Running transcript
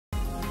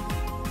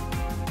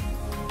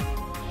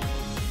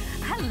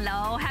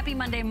Hello, happy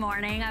Monday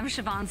morning. I'm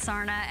Siobhan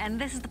Sarna, and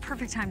this is the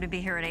perfect time to be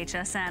here at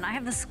HSN. I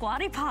have the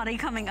Squatty Potty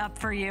coming up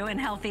for you in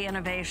Healthy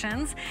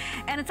Innovations,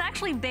 and it's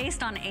actually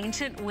based on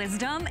ancient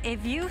wisdom.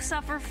 If you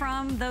suffer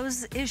from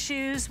those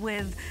issues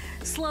with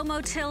slow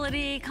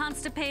motility,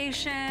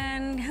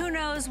 constipation, who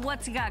knows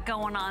what you got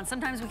going on.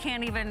 Sometimes we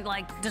can't even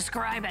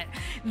describe it.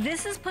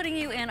 This is putting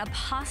you in a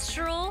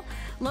postural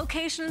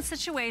location and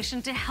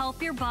situation to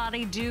help your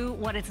body do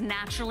what it's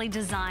naturally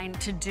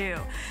designed to do.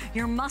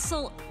 Your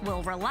muscle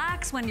will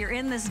relax when you're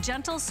in this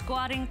gentle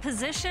squatting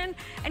position,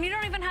 and you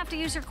don't even have to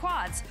use your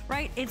quads,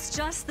 right? It's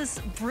just this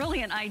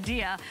brilliant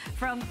idea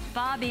from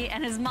Bobby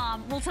and his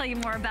mom. We'll tell you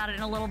more about it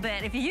in a little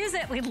bit. If you use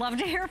it, we'd love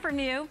to hear from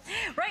you.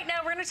 Right now,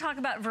 we're gonna talk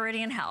about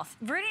Viridian Health.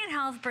 Viridian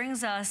Health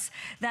brings us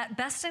that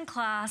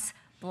best-in-class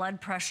blood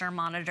pressure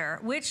monitor,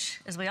 which,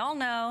 as we all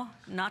know,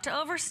 not to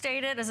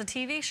overstate it as a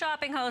TV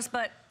shopping host,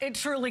 but it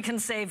truly can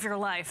save your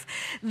life.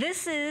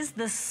 This is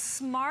the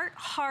Smart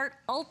Heart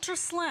Ultra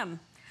Slim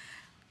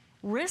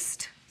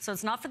wrist, so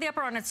it's not for the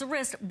upper arm, it's a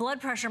wrist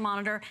blood pressure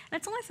monitor, and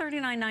it's only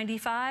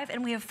 $39.95,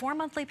 and we have 4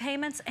 monthly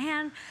payments,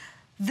 and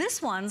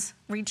this one's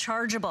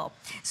rechargeable.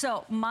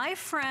 So my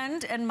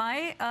friend and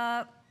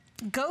my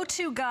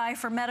go-to guy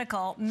for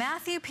medical,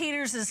 Matthew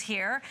Peters, is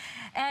here,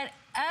 and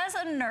as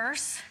a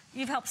nurse,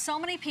 you've helped so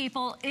many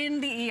people in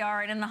the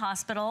ER and in the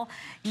hospital.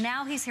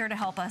 Now he's here to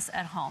help us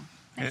at home.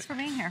 Thanks for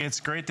being here. It's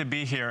great to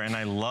be here, and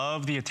I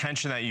love the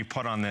attention that you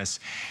put on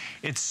this.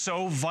 It's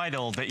so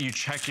vital that you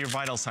check your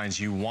vital signs.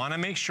 You want to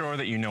make sure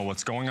that you know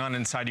what's going on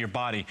inside your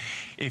body.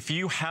 If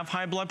you have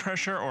high blood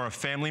pressure or a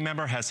family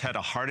member has had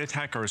a heart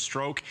attack or a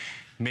stroke,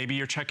 maybe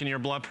you're checking your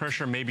blood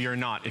pressure, maybe you're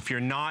not. If you're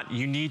not,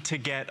 you need to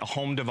get a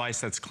home device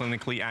that's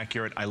clinically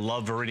accurate. I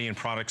love Viridian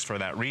products for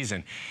that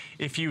reason.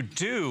 If you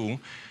do,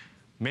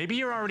 maybe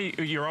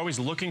you're always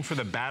looking for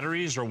the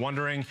batteries or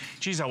wondering,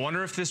 geez, I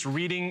wonder if this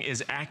reading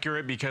is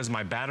accurate because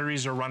my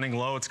batteries are running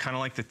low. It's kind of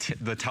like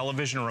the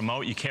television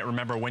remote. You can't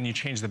remember when you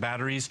change the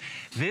batteries.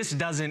 This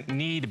doesn't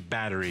need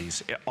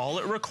batteries. All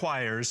it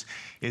requires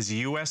is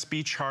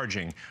USB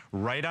charging.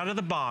 Right out of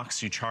the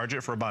box, you charge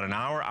it for about an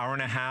hour, hour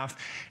and a half,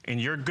 and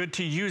you're good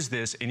to use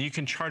this, and you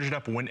can charge it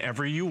up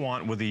whenever you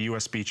want with a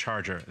USB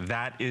charger.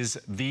 That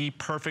is the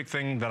perfect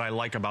thing that I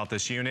like about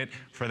this unit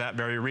for that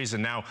very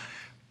reason. Now,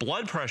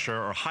 blood pressure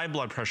or high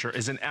blood pressure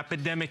is an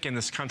epidemic in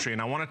this country,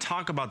 and I want to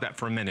talk about that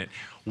for a minute.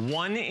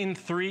 1 in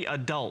 3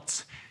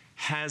 adults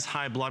has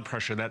high blood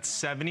pressure. That's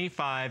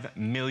 75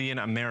 million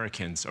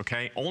Americans,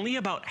 okay? Only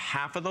about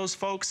half of those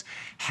folks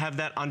have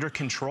that under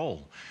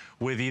control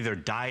with either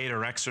diet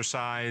or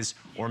exercise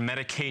or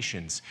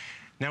medications.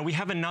 Now, we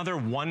have another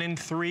 1 in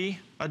 3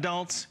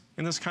 adults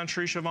in this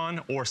country,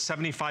 Siobhan, or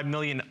 75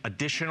 million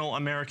additional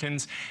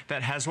Americans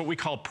that has what we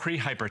call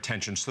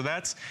pre-hypertension. So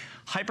that's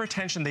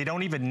hypertension, they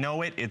don't even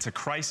know it. It's a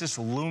crisis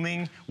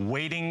looming,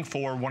 waiting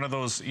for one of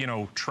those,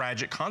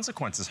 tragic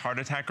consequences, heart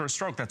attack or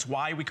stroke. That's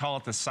why we call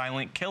it the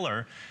silent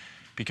killer,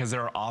 because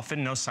there are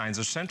often no signs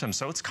or symptoms.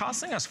 So it's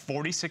costing us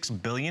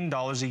 $46 billion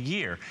a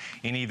year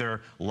in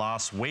either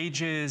lost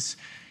wages,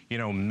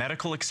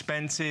 medical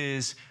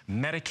expenses,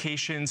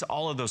 medications,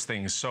 all of those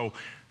things. So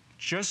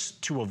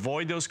just to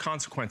avoid those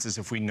consequences,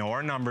 if we know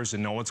our numbers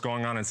and know what's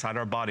going on inside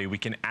our body, we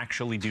can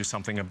actually do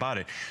something about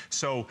it.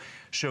 So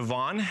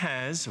Siobhan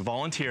has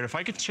volunteered. If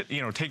I could,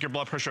 take your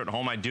blood pressure at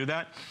home, I'd do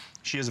that.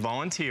 She has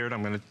volunteered.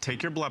 I'm going to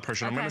take your blood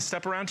pressure. Okay. I'm going to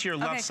step around to your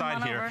left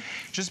side here, over.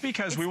 Just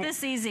because it's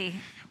this easy.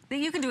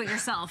 You can do it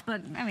yourself,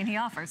 but I mean, he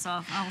offered,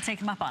 so I'll take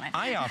him up on it.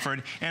 I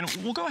offered, and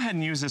we'll go ahead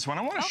and use this one.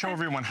 I want to show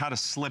everyone how to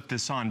slip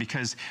this on,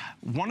 because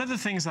one of the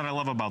things that I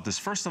love about this,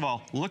 first of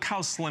all, look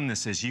how slim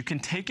this is. You can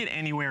take it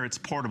anywhere. It's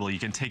portable. You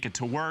can take it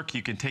to work.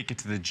 You can take it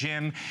to the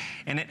gym,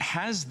 and it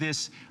has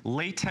this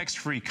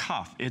latex-free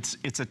cuff. It's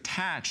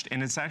attached,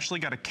 and it's actually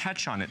got a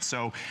catch on it.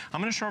 So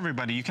I'm going to show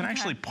everybody. You can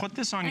actually put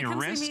this on your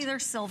wrist. It comes in either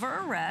silver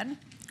or red.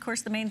 Of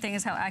course, the main thing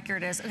is how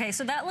accurate it is. Okay,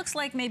 so that looks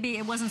like maybe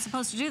it wasn't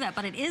supposed to do that,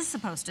 but it is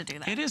supposed to do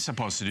that. It is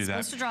supposed to do that.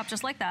 It's supposed to drop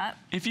just like that.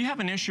 If you have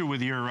an issue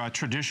with your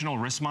traditional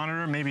wrist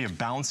monitor, maybe of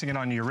balancing it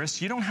on your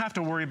wrist, you don't have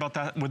to worry about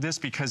that with this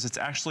because it's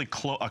actually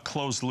a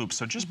closed loop.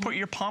 So just put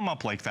your palm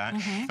up like that.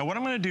 And what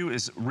I'm going to do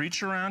is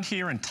reach around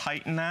here and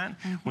tighten that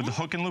with the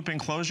hook and loop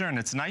enclosure, and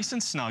it's nice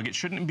and snug. It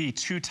shouldn't be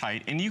too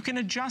tight, and you can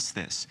adjust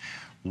this.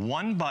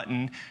 One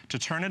button to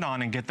turn it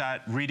on and get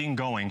that reading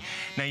going.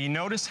 Now you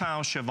notice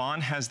how Siobhan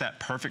has that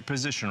perfect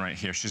position right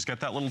here. She's got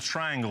that little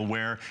triangle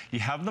where you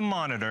have the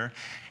monitor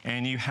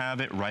and you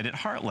have it right at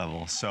heart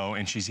level. So,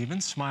 and she's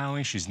even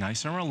smiling, she's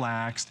nice and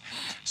relaxed.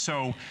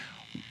 So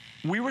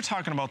we were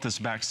talking about this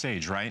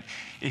backstage, right?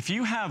 If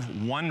you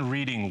have one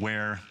reading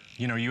where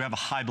you have a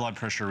high blood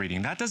pressure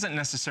reading, that doesn't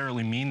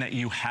necessarily mean that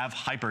you have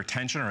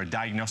hypertension or a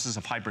diagnosis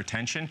of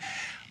hypertension,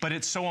 but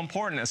it's so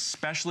important,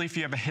 especially if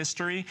you have a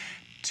history.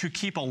 to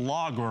keep a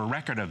log or a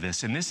record of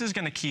this. And this is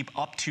gonna keep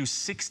up to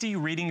 60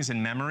 readings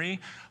in memory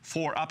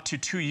for up to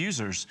 2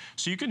 users.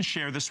 So you can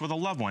share this with a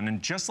loved one.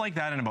 And just like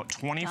that, in about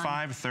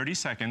 25, 30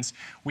 seconds,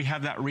 we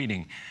have that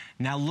reading.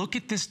 Now look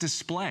at this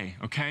display,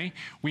 okay?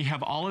 We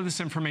have all of this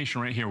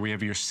information right here. We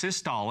have your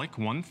systolic,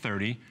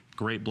 130,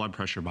 great blood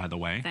pressure, by the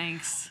way.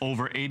 Thanks.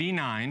 Over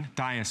 89,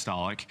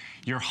 diastolic.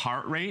 Your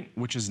heart rate,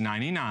 which is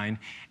 99.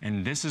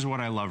 And this is what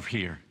I love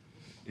here.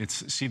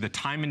 See the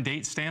time and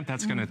date stamp?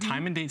 That's gonna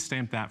time and date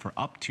stamp that for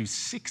up to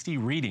 60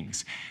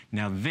 readings.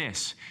 Now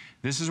this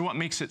is what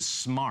makes it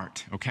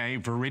smart, okay?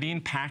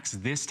 Veridian packs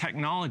this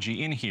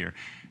technology in here.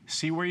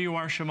 See where you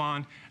are,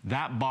 Siobhan?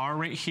 That bar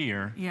right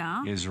here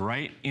is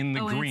right in the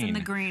green. Oh, it's in the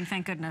green,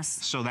 thank goodness.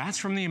 So that's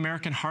from the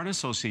American Heart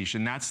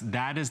Association.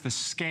 That is the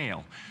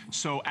scale.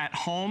 So at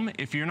home,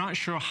 if you're not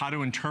sure how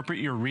to interpret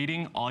your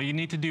reading, all you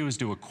need to do is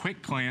do a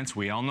quick glance.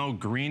 We all know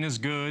green is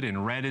good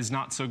and red is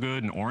not so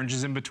good and orange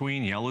is in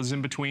between, yellow is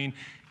in between.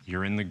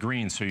 You're in the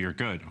green, so you're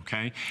good,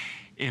 okay?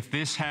 If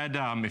this had,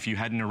 if you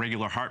had an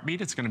irregular heartbeat,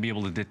 it's gonna be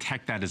able to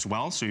detect that as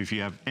well. So if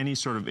you have any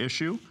sort of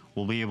issue,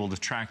 we'll be able to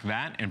track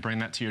that and bring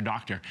that to your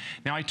doctor.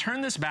 Now I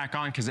turn this back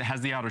on because it has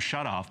the auto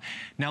shut off.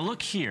 Now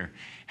look here,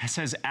 it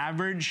says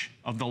average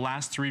of the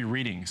last 3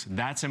 readings.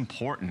 That's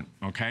important,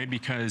 okay?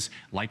 Because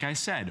like I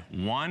said,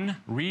 1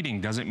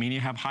 reading doesn't mean you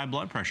have high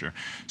blood pressure.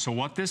 So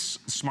what this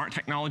smart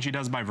technology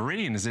does by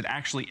Veridian is it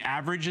actually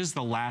averages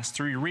the last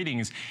 3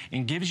 readings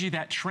and gives you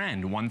that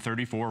trend,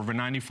 134 over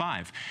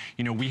 95.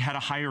 You know, we had a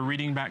higher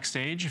reading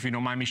backstage, if you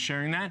don't mind me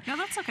sharing that. No,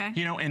 that's okay.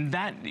 You know, and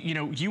that, you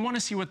know, you want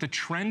to see what the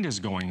trend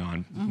is going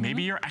on.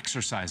 Maybe you're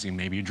exercising,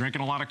 maybe you're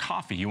drinking a lot of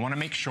coffee. You want to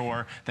make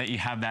sure that you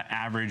have that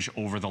average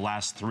over the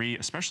last 3,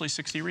 especially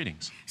 60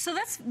 readings. So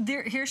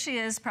here she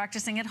is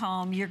practicing at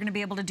home. You're going to be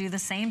able to do the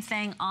same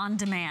thing on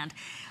demand.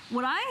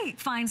 What I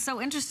find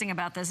so interesting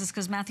about this is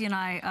because Matthew and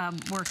I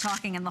were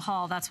talking in the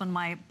hall. That's when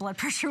my blood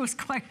pressure was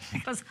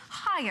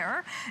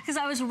higher because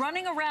I was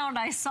running around.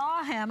 I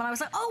saw him and I was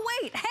like, oh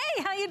wait,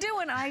 hey, how you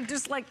doing? I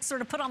just like sort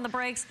of put on the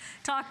brakes,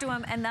 talked to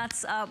him, and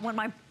that's when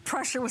my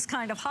pressure was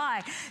kind of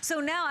high. So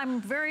now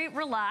I'm very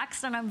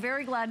relaxed and I'm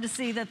very glad to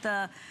see that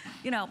the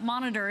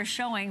monitor is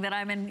showing that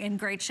I'm in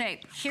great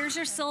shape. Here's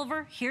your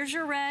silver, here's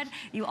your red.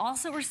 You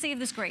also receive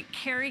this great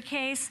carry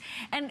case.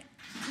 And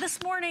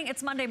this morning,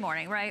 it's Monday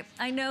morning, right?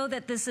 I know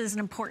that this is an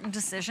important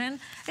decision.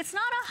 It's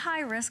not a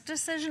high risk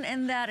decision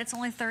in that it's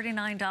only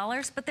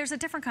 $39, but there's a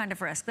different kind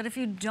of risk that if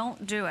you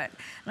don't do it,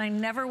 and I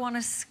never want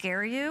to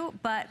scare you,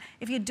 but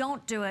if you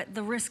don't do it,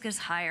 the risk is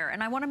higher.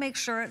 And I want to make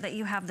sure that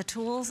you have the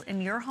tools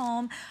in your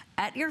home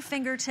at your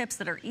fingertips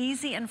that are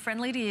easy and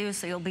friendly to use,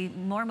 so you'll be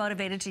more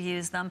motivated to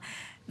use them,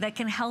 that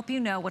can help you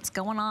know what's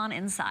going on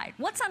inside.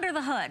 What's under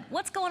the hood?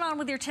 What's going on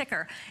with your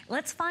ticker?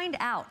 Let's find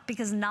out,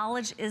 because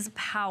knowledge is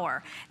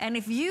power. And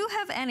if you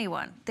have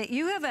anyone that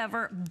you have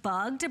ever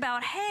bugged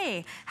about,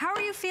 hey, how are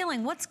you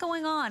feeling? What's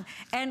going on?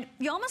 And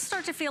you almost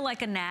start to feel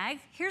like a nag,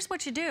 here's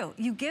what you do.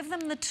 You give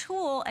them the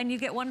tool and you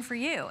get one for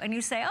you. And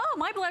you say, oh,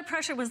 my blood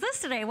pressure was this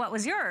today, what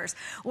was yours?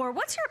 Or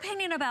what's your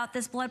opinion about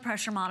this blood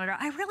pressure monitor?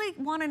 I really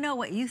wanna know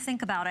what you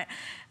think about it.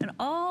 And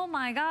oh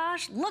my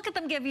gosh, look at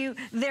them give you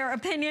their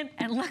opinion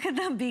and look at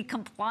them be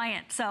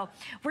compliant. So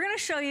we're gonna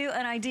show you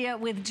an idea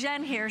with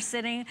Jen here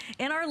sitting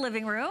in our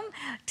living room,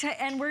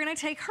 and we're gonna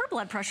take her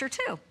blood pressure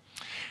too.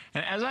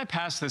 And as I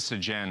pass this to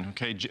Jen,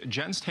 okay,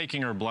 Jen's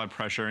taking her blood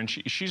pressure and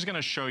she's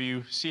gonna show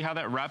you, see how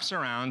that wraps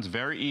around, it's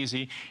very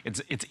easy,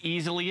 it's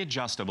easily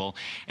adjustable.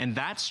 And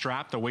that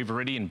strap, the way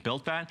Veridian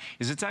built that,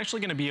 is it's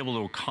actually gonna be able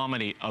to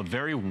accommodate a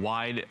very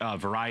wide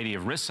variety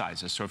of wrist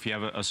sizes. So if you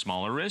have a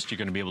smaller wrist, you're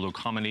gonna be able to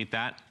accommodate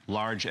that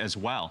large as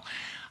well.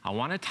 I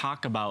wanna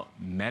talk about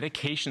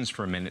medications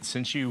for a minute.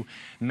 Since you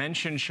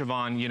mentioned,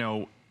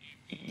 Siobhan,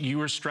 you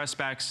were stressed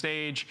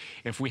backstage.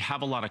 If we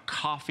have a lot of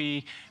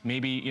coffee,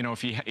 maybe,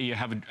 if you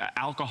have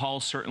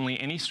alcohol, certainly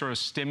any sort of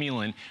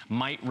stimulant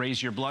might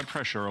raise your blood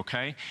pressure,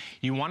 okay?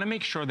 You wanna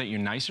make sure that you're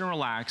nice and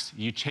relaxed.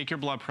 You take your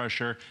blood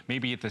pressure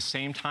maybe at the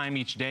same time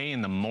each day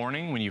in the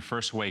morning when you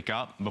first wake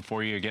up,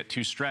 before you get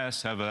too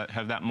stressed, have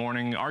that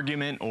morning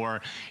argument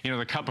or,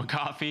 the cup of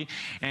coffee.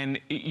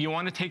 And you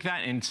wanna take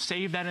that and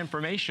save that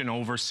information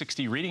over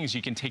 60 readings.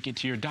 You can take it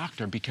to your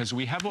doctor, because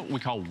we have what we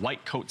call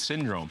white coat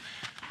syndrome.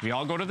 We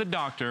all go to the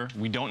doctor,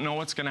 we don't know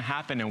what's gonna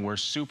happen, and we're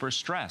super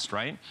stressed,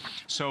 right?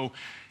 So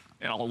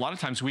a lot of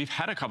times we've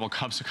had a couple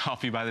cups of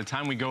coffee by the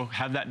time we go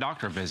have that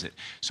doctor visit.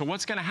 So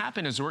what's gonna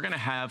happen is we're gonna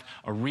have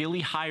a really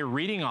high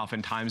reading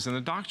oftentimes in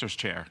the doctor's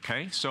chair,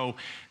 okay? So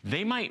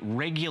they might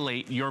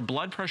regulate your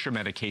blood pressure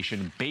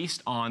medication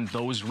based on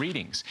those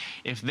readings.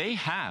 If they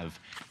have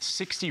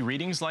 60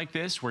 readings like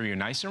this where you're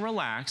nice and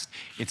relaxed,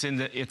 it's in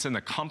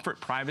the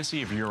comfort,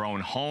 privacy of your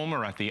own home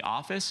or at the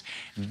office,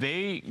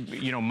 they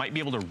might be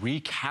able to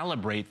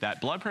recalibrate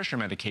that blood pressure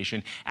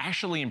medication,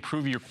 actually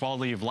improve your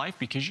quality of life,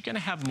 because you're gonna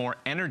have more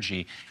energy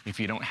if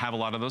you don't have a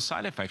lot of those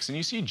side effects. And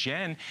you see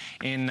Jen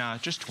in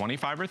just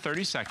 25 or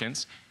 30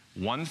 seconds,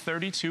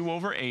 132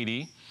 over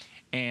 80.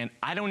 And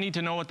I don't need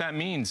to know what that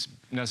means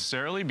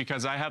necessarily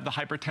because I have the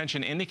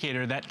hypertension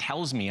indicator that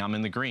tells me I'm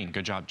in the green.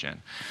 Good job,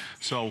 Jen.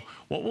 So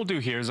what we'll do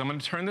here is I'm going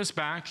to turn this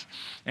back,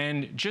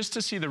 and just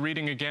to see the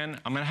reading again,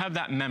 I'm going to have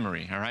that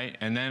memory, all right?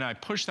 And then I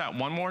push that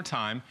one more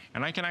time,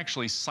 and I can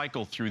actually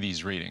cycle through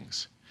these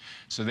readings.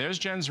 So there's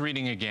Jen's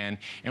reading again,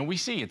 and we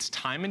see it's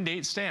time and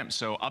date stamped,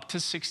 so up to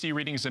 60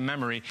 readings in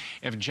memory.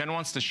 If Jen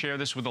wants to share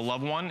this with a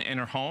loved one in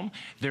her home,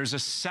 there's a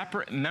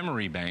separate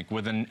memory bank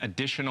with an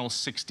additional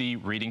 60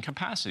 reading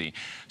capacity.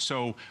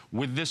 So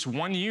with this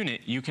one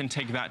unit, you can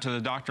take that to the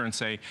doctor and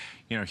say,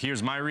 you know,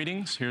 here's my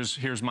readings,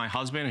 here's my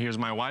husband, here's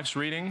my wife's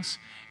readings,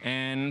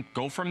 and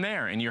go from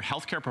there. And your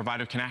healthcare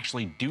provider can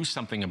actually do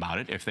something about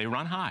it if they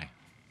run high.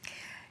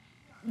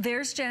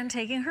 There's Jen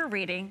taking her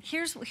reading.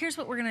 Here's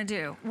what we're gonna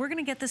do. We're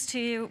gonna get this to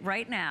you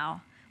right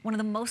now. One of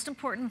the most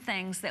important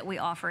things that we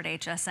offer at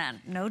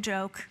HSN. No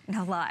joke,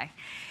 no lie.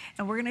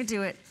 And we're gonna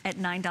do it at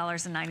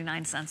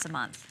 $9.99 a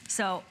month.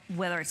 So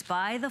whether it's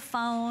by the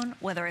phone,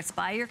 whether it's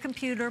by your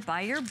computer,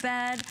 by your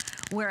bed,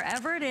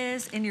 wherever it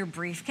is in your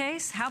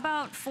briefcase, how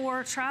about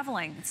for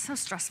traveling? It's so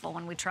stressful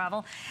when we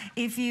travel.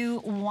 If you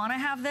wanna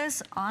have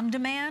this on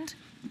demand,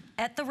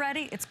 at the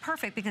ready, it's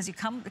perfect because it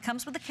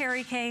comes with a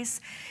carry case.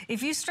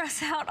 If you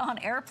stress out on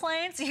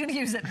airplanes, you can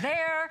use it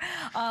there,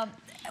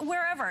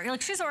 wherever.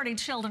 Like, she's already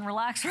chilled and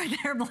relaxed right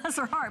there, bless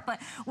her heart,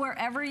 but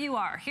wherever you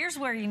are, here's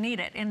where you need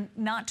it, in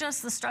not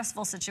just the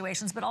stressful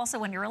situations, but also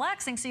when you're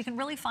relaxing, so you can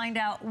really find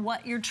out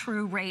what your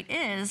true rate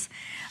is,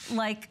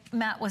 like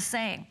Matt was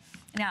saying.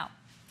 Now,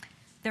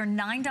 they're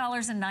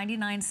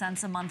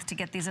 $9.99 a month to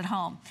get these at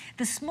home.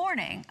 This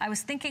morning, I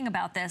was thinking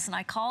about this, and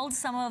I called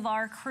some of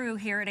our crew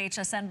here at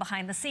HSN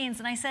behind the scenes,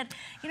 and I said,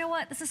 you know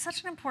what, this is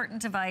such an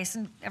important device,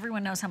 and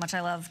everyone knows how much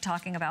I love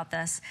talking about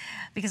this,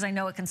 because I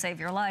know it can save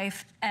your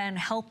life and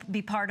help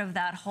be part of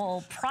that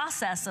whole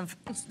process of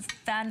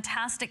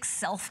fantastic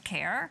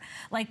self-care.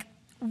 Like,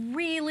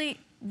 really,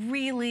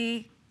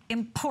 really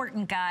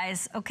important,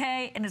 guys,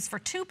 okay? And it's for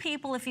two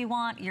people if you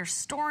want. You're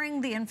storing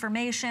the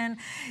information.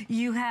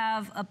 You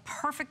have a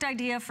perfect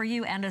idea for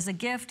you, and as a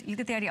gift, you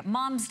get the idea.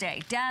 Mom's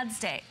Day, Dad's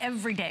Day,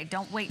 every day.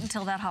 Don't wait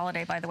until that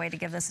holiday, by the way, to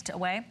give this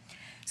away.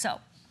 So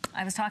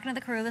I was talking to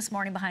the crew this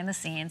morning behind the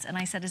scenes, and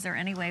I said, is there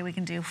any way we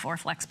can do 4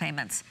 flex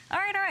payments? All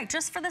right,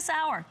 just for this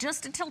hour,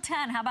 just until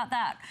 10, how about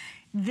that?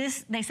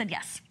 They said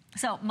yes.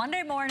 So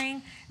Monday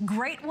morning,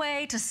 great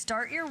way to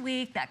start your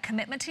week, that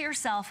commitment to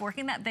yourself,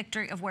 working that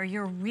victory of where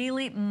you're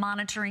really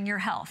monitoring your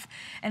health.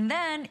 And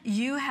then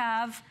you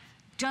have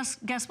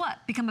just, guess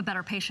what, become a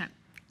better patient.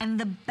 And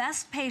the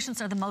best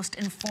patients are the most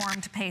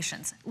informed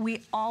patients.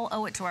 We all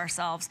owe it to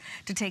ourselves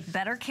to take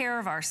better care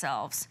of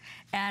ourselves.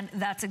 And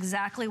that's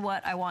exactly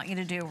what I want you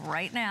to do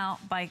right now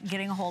by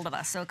getting a hold of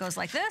us. So it goes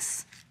like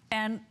this.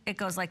 And it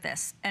goes like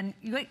this. And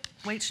wait,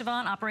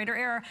 Siobhan, operator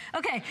error.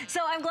 Okay, so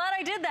I'm glad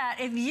I did that.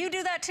 If you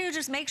do that too,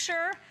 just make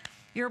sure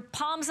your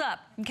palms up,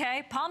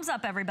 okay? Palms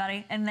up,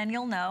 everybody, and then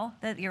you'll know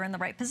that you're in the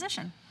right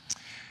position.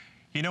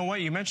 You know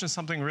what, you mentioned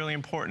something really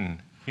important.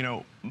 You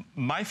know,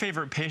 my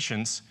favorite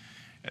patients,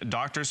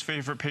 doctors'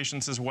 favorite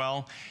patients as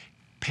well,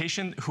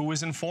 patient who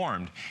is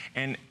informed.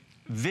 And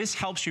this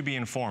helps you be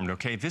informed,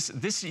 okay?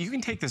 This you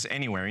can take this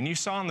anywhere. And you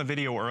saw in the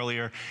video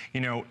earlier, you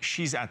know,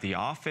 she's at the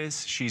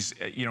office, she's,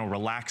 you know,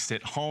 relaxed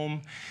at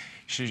home.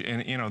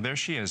 And, you know, there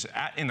she is,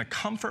 in the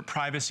comfort,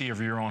 privacy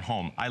of your own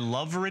home. I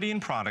love Veridian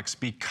products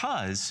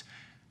because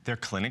they're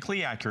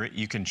clinically accurate.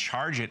 You can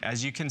charge it,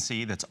 as you can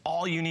see. That's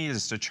all you need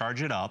is to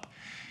charge it up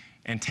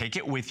and take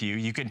it with you.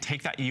 You can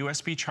take that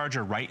USB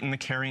charger right in the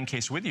carrying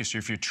case with you. So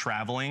if you're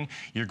traveling,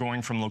 you're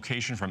going from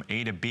location from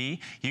A to B,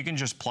 you can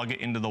just plug it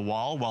into the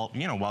wall while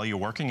you're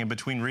working in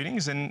between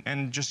readings,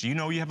 and just, you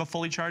know, you have a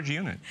fully charged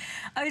unit.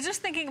 I was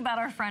just thinking about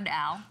our friend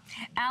Al.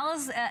 Al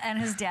and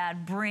his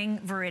dad bring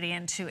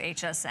Veridian to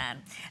HSN.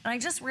 And I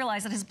just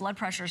realized that his blood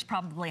pressure is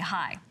probably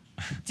high.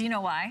 Do you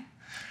know why?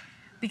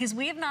 Because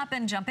we have not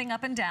been jumping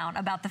up and down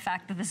about the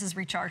fact that this is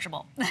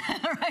rechargeable,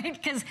 right?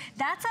 Because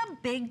that's a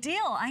big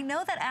deal. I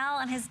know that Al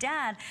and his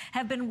dad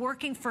have been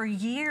working for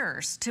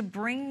years to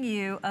bring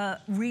you a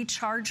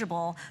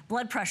rechargeable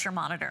blood pressure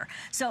monitor.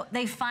 So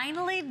they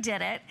finally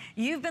did it.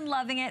 You've been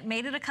loving it,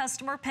 made it a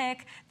customer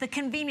pick. The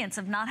convenience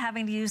of not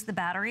having to use the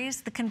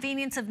batteries, the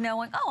convenience of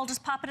knowing, oh, I'll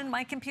just pop it in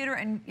my computer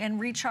and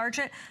recharge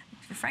it.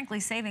 You're frankly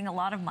saving a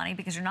lot of money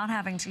because you're not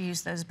having to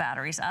use those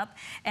batteries up.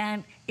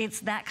 And it's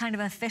that kind of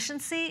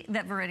efficiency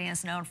that Veridian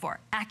is known for.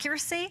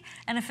 Accuracy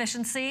and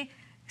efficiency,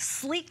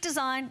 sleek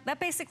design. That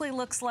basically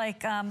looks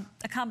like a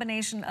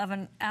combination of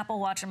an Apple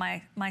Watch and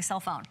my cell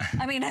phone.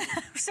 I mean,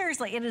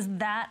 seriously, it is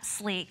that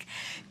sleek.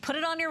 Put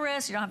it on your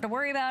wrist. You don't have to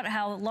worry about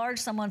how large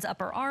someone's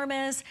upper arm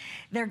is.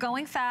 They're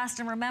going fast.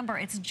 And remember,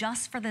 it's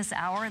just for this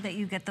hour that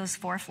you get those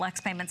 4 flex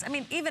payments. I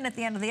mean, even at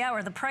the end of the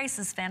hour, the price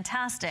is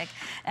fantastic.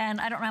 And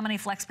I don't know how many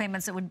flex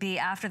payments it would be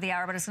after the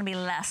hour, but it's going to be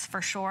less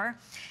for sure.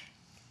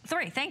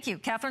 3, thank you.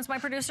 Catherine's my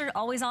producer,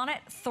 always on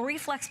it. 3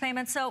 flex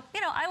payments. So, you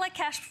know, I like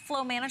cash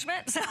flow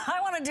management, so I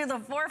want to do the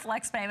 4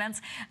 flex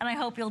payments, and I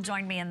hope you'll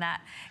join me in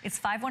that. It's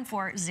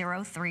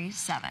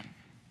 514037.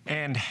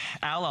 And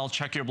Al, I'll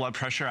check your blood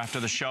pressure after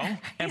the show.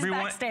 He's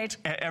backstage.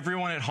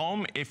 Everyone at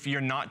home, if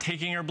you're not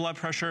taking your blood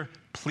pressure,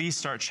 please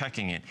start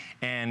checking it.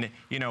 And,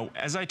 you know,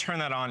 as I turn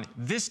that on,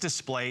 this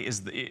display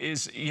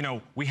is you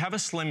know, we have a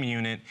slim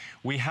unit.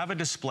 We have a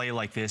display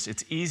like this.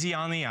 It's easy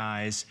on the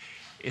eyes.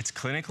 It's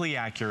clinically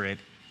accurate.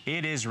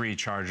 It is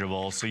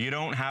rechargeable, so you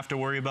don't have to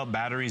worry about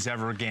batteries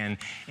ever again.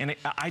 And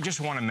I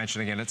just want to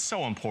mention again, it's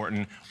so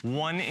important.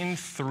 1 in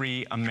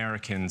 3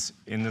 Americans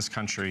in this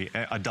country,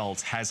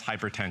 adults, has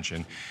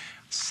hypertension.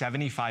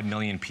 75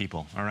 million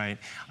people, all right?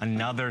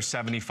 Another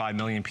 75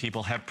 million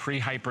people have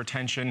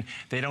pre-hypertension.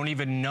 They don't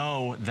even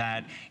know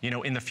that, you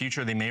know, in the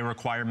future they may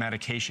require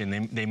medication.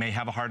 They may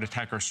have a heart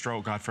attack or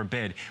stroke, God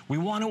forbid. We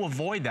want to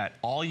avoid that.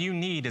 All you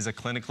need is a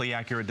clinically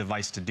accurate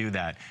device to do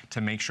that,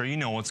 to make sure you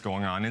know what's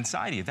going on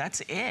inside you.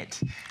 That's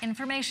it.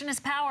 Information is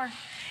power.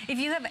 If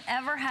you have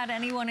ever had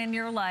anyone in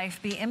your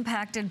life be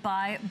impacted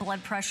by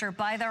blood pressure,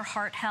 by their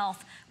heart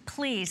health,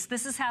 please,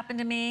 this has happened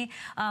to me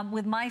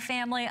with my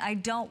family. I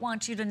don't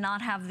want you to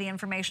not have the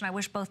information. I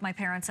wish both my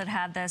parents had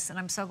had this, and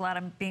I'm so glad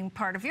I'm being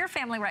part of your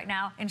family right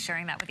now and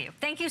sharing that with you.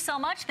 Thank you so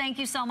much. Thank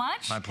you so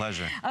much. My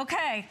pleasure.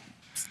 Okay.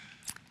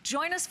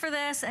 Join us for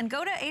this and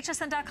go to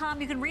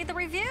hsn.com. You can read the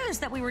reviews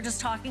that we were just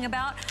talking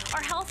about.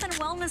 Our health and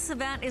wellness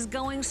event is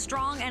going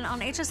strong, and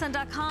on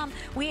hsn.com,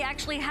 we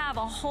actually have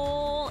a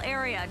whole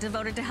area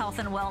devoted to health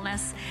and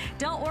wellness.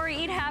 Don't worry,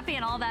 eat happy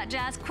and all that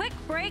jazz. Quick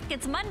break.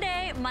 It's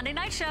Monday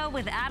Night Show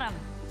with Adam.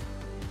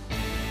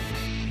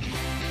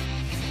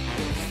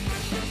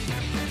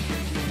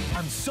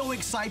 I'm so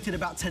excited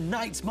about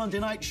tonight's Monday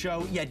Night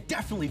Show, you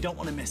definitely don't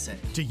want to miss it.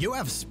 Do you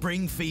have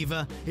spring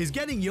fever? Is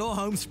getting your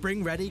home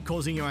spring ready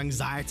causing you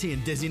anxiety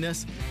and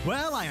dizziness?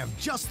 Well, I have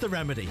just the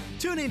remedy.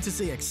 Tune in to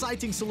see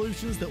exciting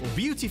solutions that will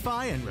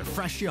beautify and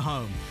refresh your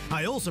home.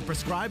 I also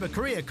prescribe a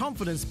career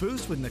confidence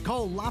boost with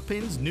Nicole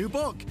Lapin's new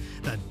book,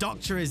 The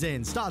Doctor Is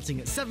In, starting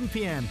at 7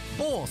 p.m.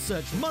 or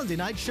search Monday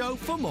Night Show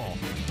for more.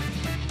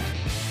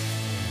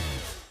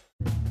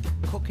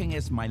 Cooking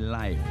is my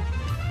life.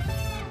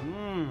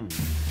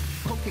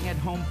 Cooking at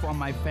home for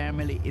my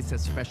family is a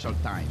special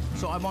time.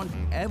 So I want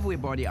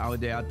everybody out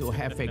there to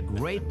have a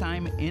great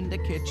time in the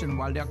kitchen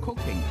while they're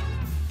cooking.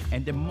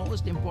 And the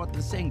most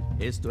important thing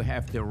is to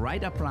have the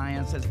right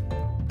appliances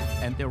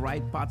and the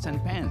right pots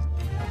and pans.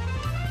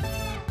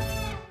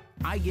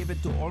 I give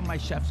it to all my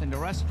chefs in the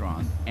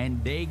restaurant,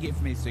 and they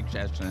give me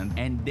suggestions,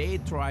 and they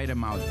try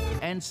them out.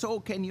 And so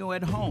can you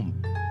at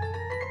home.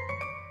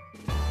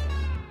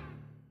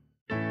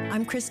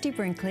 I'm Christy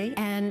Brinkley,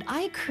 and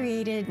I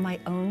created my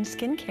own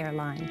skincare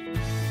line.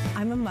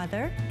 I'm a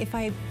mother. If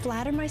I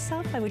flatter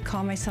myself, I would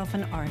call myself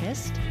an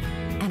artist.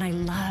 And I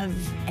love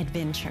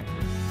adventure.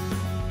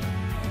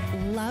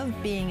 Love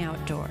being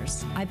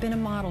outdoors. I've been a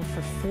model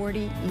for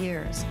 40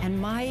 years, and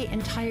my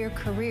entire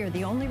career,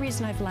 the only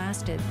reason I've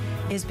lasted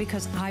is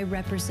because I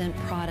represent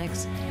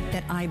products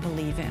that I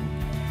believe in.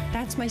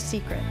 That's my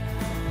secret.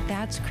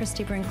 That's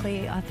Christy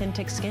Brinkley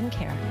Authentic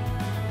Skincare.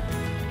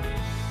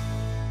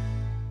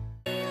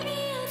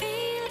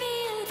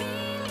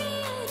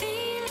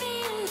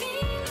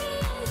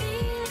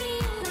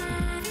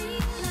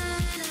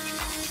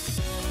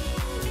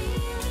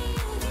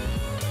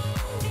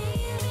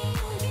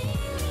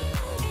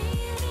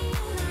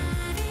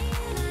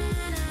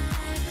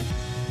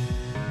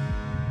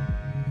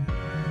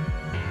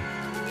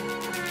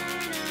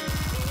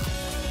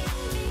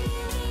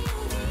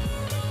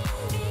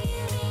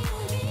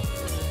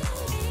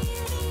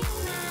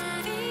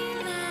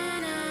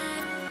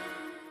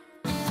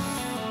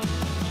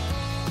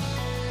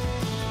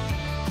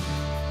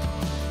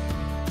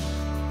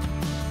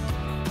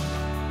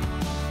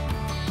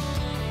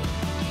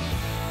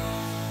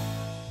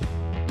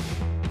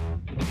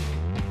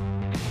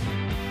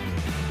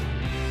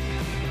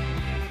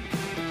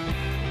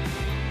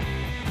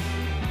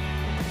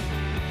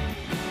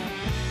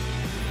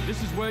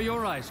 This is where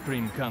your ice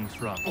cream comes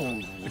from.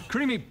 The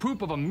creamy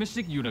poop of a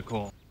mystic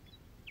unicorn.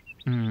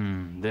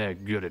 They're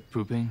good at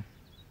pooping.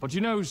 But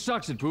you know who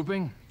sucks at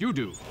pooping? You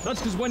do. That's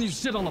because when you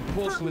sit on a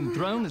porcelain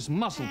throne, this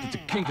muscle puts a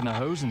kink in the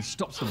hose and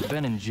stops the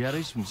Ben &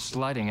 Jerry's from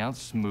sliding out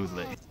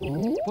smoothly.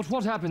 But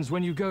what happens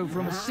when you go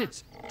from a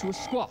sit to a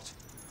squat?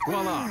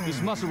 Voila,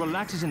 this muscle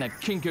relaxes and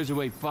that kink goes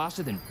away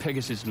faster than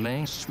Pegasus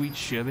laying sweet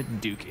sherbet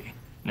dookie.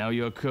 Now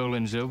your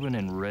colon's open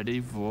and ready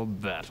for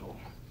battle.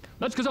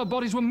 That's because our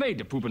bodies were made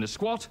to poop in a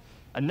squat,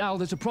 and now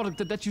there's a product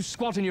that lets you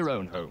squat in your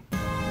own home.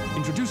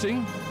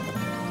 Introducing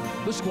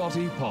the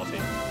Squatty Potty.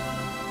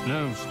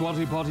 No,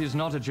 Squatty Potty is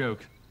not a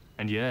joke.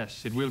 And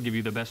yes, it will give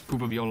you the best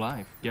poop of your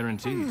life,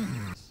 guaranteed.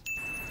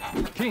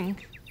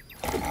 Kink,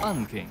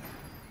 unkink.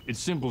 It's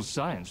simple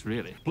science,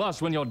 really.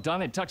 Plus, when you're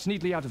done, it tucks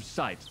neatly out of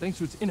sight, thanks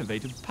to its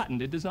innovative,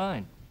 patented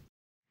design.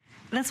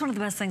 That's one of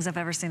the best things I've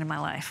ever seen in my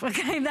life.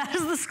 Okay, that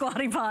is the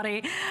Squatty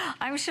Potty.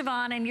 I'm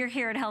Siobhan, and you're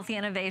here at Healthy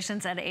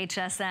Innovations at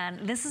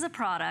HSN. This is a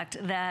product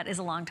that is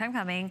a long time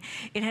coming.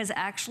 It has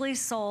actually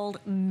sold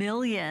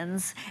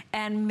millions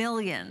and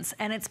millions,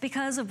 and it's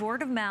because of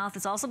word of mouth.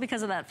 It's also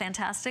because of that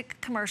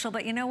fantastic commercial,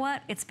 but you know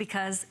what? It's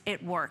because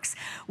it works.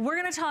 We're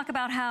gonna talk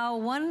about how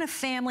one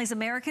family's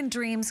American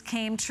dreams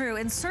came true.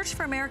 In search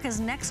for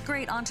America's next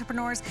great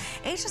entrepreneurs,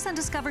 HSN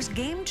discovers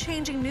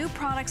game-changing new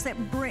products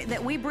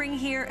that we bring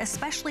here,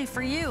 especially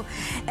for you.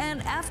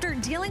 And after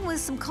dealing with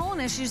some colon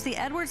issues, the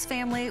Edwards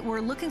family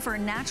were looking for a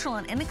natural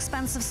and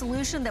inexpensive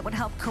solution that would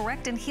help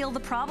correct and heal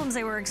the problems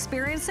they were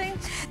experiencing.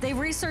 They've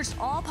researched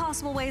all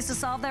possible ways to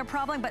solve their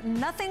problem, but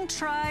nothing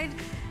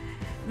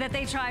that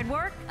they tried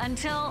work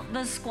until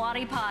the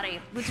Squatty Potty,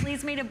 which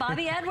leads me to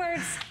Bobby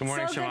Edwards. Good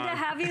morning, so Siobhan. good to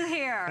have you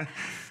here.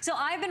 So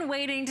I've been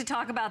waiting to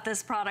talk about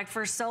this product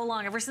for so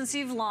long, ever since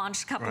you've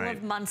launched a couple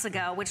of months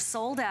ago, which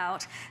sold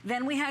out.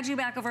 Then we had you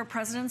back over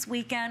President's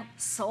Weekend,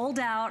 sold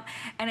out,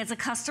 and it's a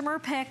customer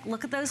pick.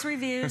 Look at those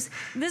reviews.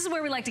 This is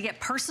where we like to get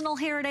personal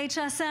here at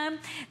HSN.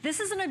 This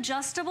is an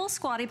adjustable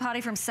Squatty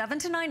Potty from 7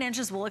 to 9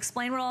 inches. We'll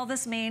explain what all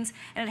this means,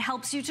 and it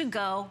helps you to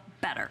go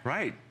better.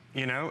 Right.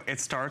 You know, it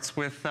starts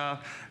with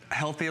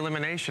healthy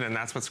elimination, and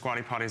that's what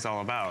Squatty Potty is all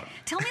about.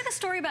 Tell me the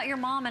story about your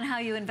mom and how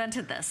you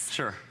invented this.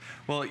 Sure.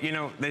 Well, you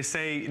know, they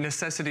say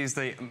necessity is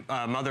the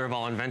mother of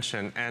all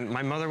invention, and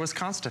my mother was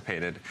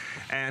constipated.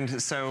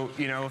 And so,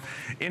 you know,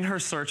 in her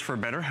search for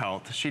better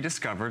health, she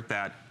discovered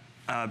that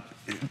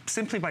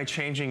simply by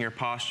changing your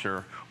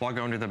posture while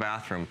going to the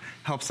bathroom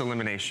helps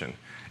elimination.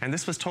 And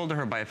this was told to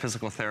her by a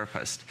physical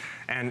therapist.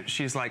 And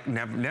she's like,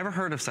 never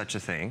heard of such a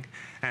thing.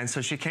 And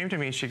so she came to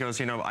me and she goes,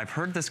 you know, I've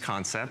heard this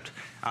concept,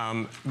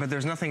 but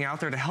there's nothing out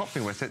there to help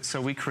me with it. So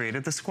we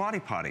created the Squatty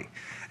Potty.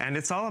 And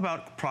it's all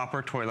about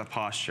proper toilet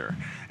posture.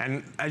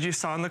 And as you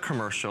saw in the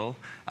commercial,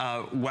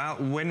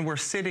 when we're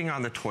sitting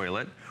on the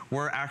toilet,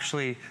 we're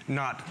actually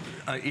not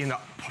in the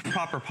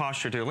proper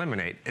posture to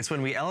eliminate. It's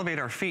when we elevate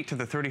our feet to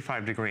the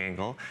 35-degree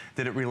angle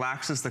that it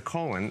relaxes the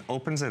colon,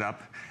 opens it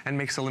up, and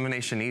makes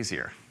elimination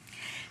easier.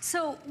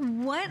 So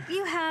what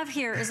you have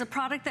here is a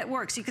product that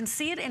works. You can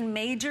see it in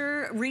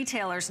major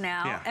retailers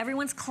now. Yeah.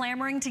 Everyone's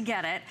clamoring to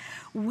get it.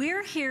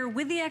 We're here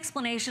with the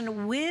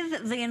explanation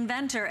with the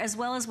inventor as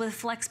well as with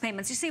flex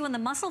payments. You see, when the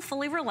muscle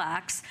fully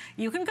relax,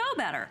 you can go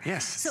better.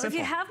 Yes, So simple. if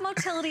you have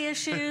motility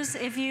issues,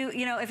 if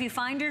you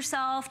find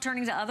yourself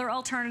turning to other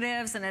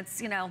alternatives and it's,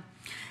 you know,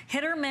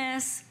 hit or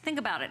miss, think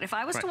about it. If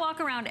I was to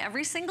walk around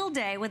every single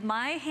day with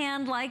my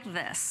hand like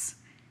this,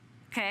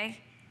 okay,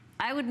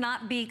 I would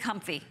not be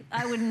comfy.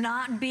 I would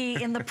not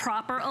be in the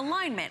proper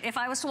alignment. If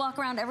I was to walk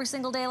around every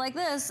single day like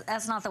this,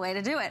 that's not the way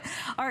to do it.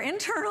 Our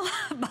internal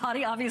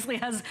body obviously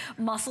has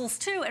muscles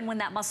too, and when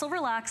that muscle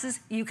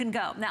relaxes, you can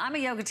go. Now, I'm a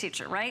yoga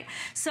teacher, right?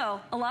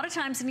 So a lot of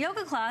times in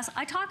yoga class,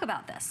 I talk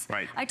about this.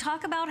 Right. I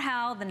talk about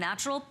how the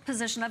natural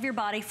position of your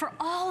body for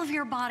all of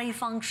your body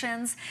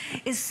functions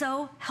is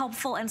so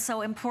helpful and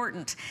so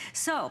important.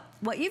 So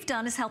what you've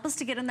done is help us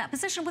to get in that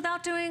position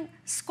without doing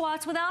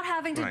squats, without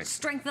having to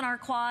strengthen our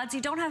quads.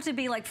 You don't have to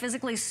be like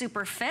physically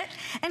super fit.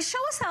 And show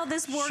us how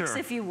this works,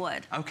 if you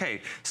would. Okay,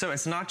 so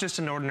it's not just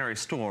an ordinary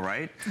stool,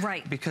 right?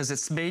 Right. Because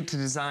it's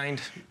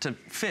designed to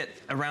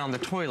fit around the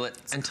toilet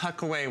and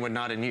tuck away when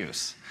not in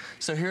use.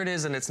 So here it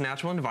is in its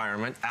natural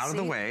environment, out of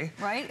the way.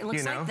 Right, it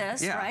looks like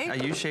this, right?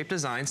 A U-shaped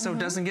design, so it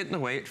doesn't get in the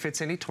way, it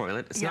fits any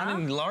toilet. It's not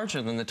any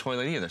larger than the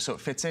toilet either, so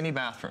it fits any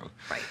bathroom.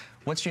 Right.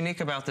 What's unique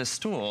about this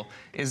stool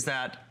is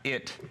that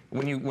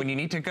when you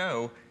need to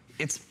go,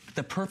 it's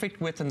the perfect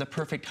width and the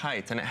perfect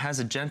height, and it has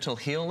a gentle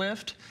heel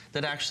lift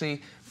that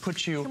actually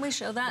puts you... Can we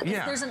show that?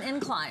 Yeah. There's an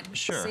incline.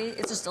 Sure. See,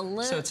 it's just a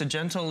lift. So it's a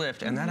gentle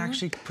lift, and that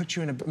actually puts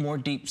you in a more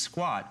deep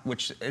squat,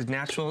 which is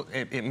natural.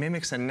 It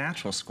mimics a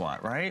natural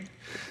squat, right?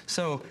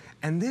 So,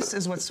 and this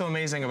is what's so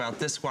amazing about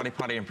this Squatty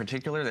Potty in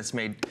particular that's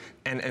made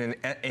an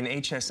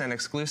HSN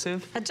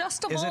exclusive.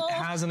 Adjustable. Is it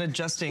has an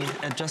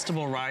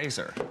adjustable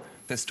riser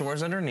that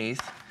stores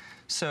underneath,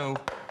 so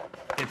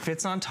it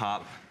fits on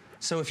top.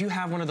 So if you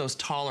have one of those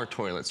taller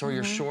toilets, or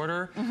you're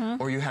shorter,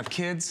 or you have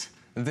kids,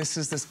 this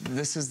is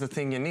the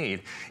thing you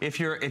need. If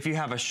you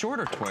have a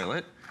shorter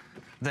toilet,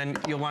 then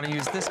you'll want to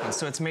use this one.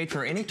 So it's made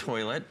for any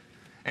toilet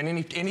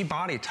and any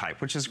body type,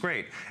 which is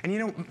great. And you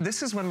know,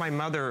 this is when my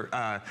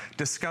mother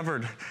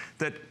discovered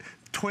that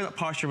toilet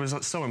posture was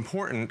so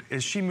important.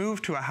 Is she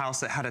moved to a house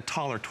that had a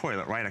taller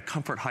toilet, right? A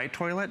comfort height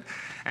toilet,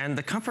 and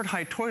the comfort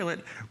height toilet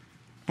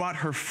brought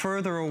her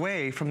further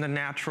away from the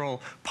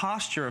natural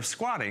posture of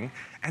squatting,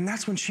 and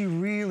that's when she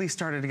really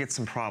started to get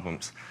some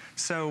problems.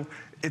 So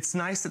it's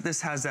nice that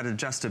this has that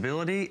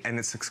adjustability, and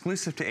it's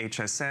exclusive to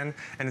HSN,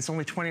 and it's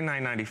only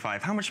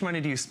 $29.95. How much money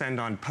do you spend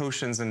on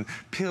potions and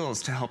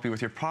pills to help you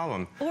with your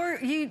problem? Or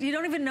you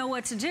don't even know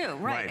what to do.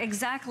 Right,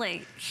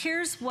 exactly.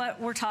 Here's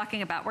what we're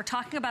talking about. We're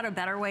talking about a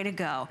better way to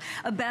go,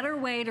 a better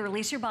way to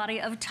release your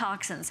body of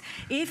toxins.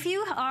 If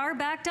you are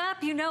backed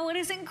up, you know it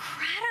is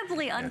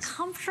incredibly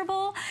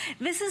uncomfortable.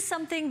 This is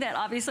something that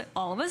obviously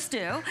all of us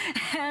do,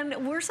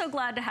 and we're so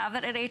glad to have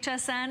it at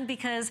HSN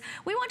because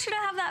we want you to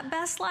have that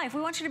best life. We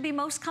want you to be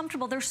most most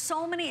comfortable. There's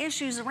so many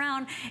issues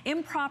around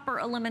improper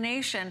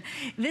elimination.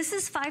 This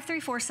is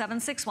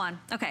 534761.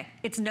 Okay,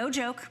 it's no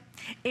joke.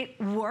 It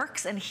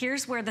works, and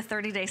here's where the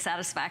 30-day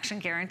satisfaction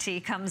guarantee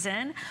comes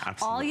in.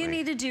 Absolutely. All you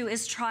need to do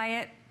is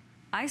try it,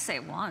 I say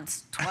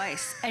once,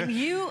 twice, and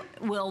you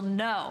will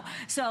know.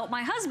 So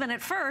my husband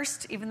at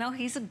first, even though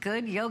he's a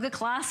good yoga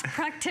class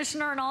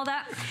practitioner and all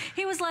that,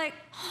 he was like,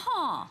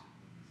 huh.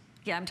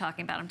 Yeah, I'm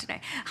talking about him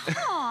today.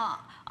 Huh,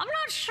 I'm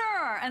not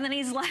sure. And then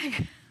he's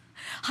like,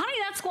 honey,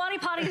 that squatty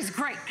potty is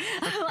great.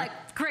 I'm like,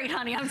 great,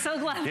 honey, I'm so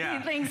glad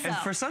you think so. And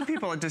for some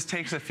people, it just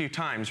takes a few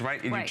times,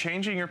 right? You're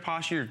changing your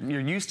posture, you're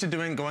used to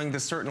going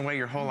this certain way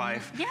your whole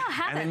life. Yeah,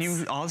 habits. And then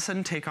you all of a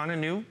sudden take on a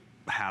new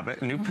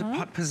habit, a new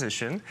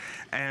position,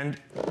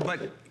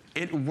 but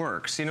it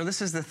works. You know,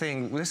 this is the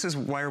thing, this is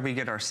where we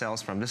get our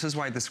sales from. This is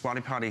why the Squatty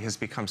Potty has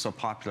become so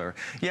popular.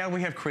 Yeah,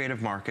 we have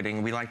creative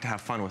marketing, we like to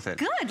have fun with it.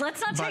 Good,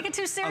 let's not take it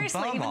too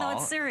seriously, even though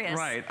it's serious.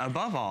 Right,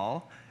 above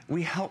all,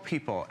 we help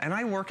people. And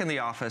I work in the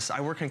office, I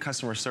work in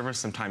customer service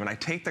sometime, and I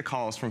take the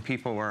calls from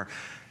people where,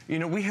 you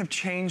know, we have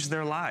changed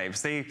their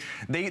lives.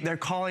 They're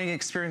calling,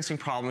 experiencing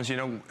problems. You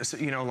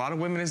know, a lot of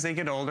women as they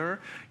get older,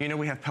 you know,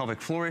 we have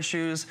pelvic floor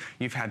issues.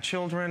 You've had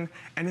children,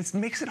 and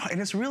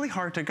it's really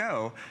hard to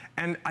go.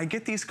 And I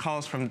get these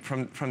calls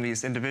from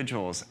these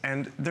individuals,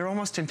 and they're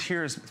almost in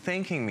tears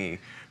thanking me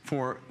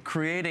for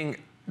creating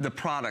the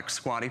product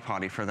Squatty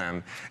Potty for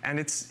them. And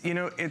it's, you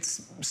know,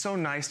 it's so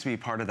nice to be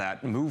part of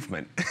that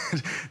movement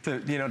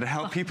to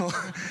help people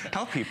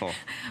help people.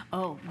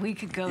 Oh, we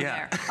could go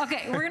there.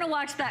 Okay, we're gonna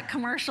watch that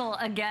commercial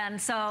again,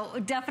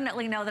 so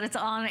definitely know that it's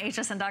on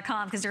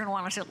hsn.com because you're gonna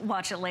want to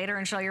watch it later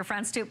and show your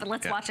friends too, but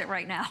let's watch it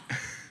right now.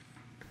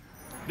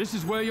 This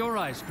is where your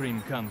ice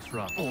cream comes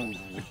from.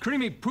 The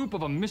creamy poop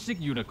of a mystic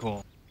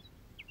unicorn.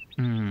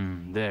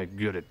 They're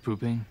good at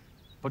pooping.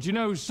 But you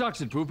know who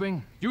sucks at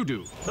pooping? You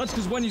do. That's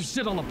because when you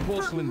sit on a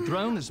porcelain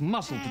throne, this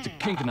muscle puts a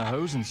kink in the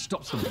hose and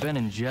stops the Ben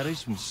and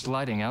Jerry's from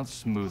sliding out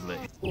smoothly.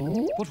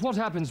 But what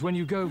happens when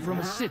you go from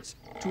a sit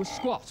to a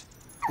squat?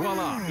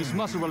 Voila, this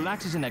muscle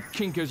relaxes and that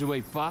kink goes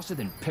away faster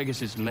than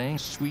Pegasus laying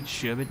sweet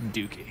sherbet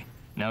dookie.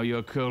 Now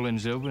your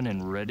colon's open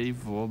and ready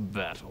for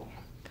battle.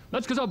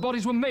 That's because our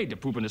bodies were made to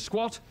poop in a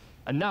squat,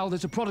 and now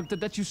there's a product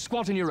that lets you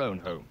squat in your own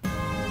home.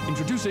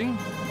 Introducing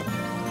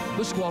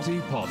the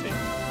Squatty Potty.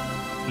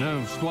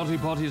 No, Squatty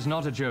Potty is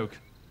not a joke.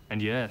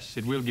 And yes,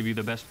 it will give you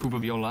the best poop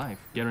of your life,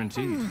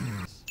 guaranteed.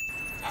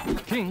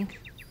 Kink,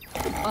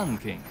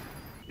 unkink.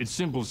 It's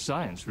simple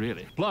science,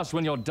 really. Plus,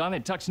 when you're done,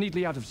 it tucks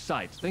neatly out of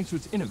sight, thanks to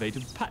its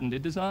innovative,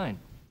 patented design.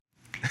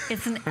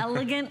 It's an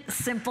elegant,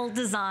 simple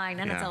design,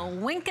 and it's a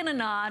wink and a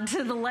nod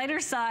to the lighter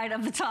side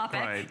of the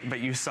topic. Right,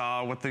 but you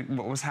saw what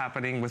was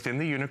happening within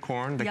the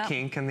unicorn, the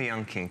kink and the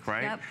unkink,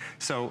 right?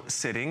 So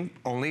sitting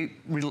only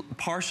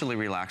partially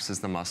relaxes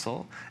the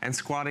muscle, and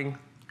squatting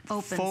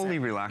fully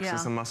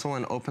relaxes the muscle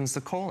and opens the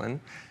colon,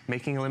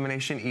 making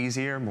elimination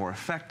easier, more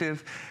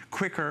effective,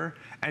 quicker.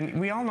 And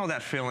we all know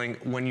that feeling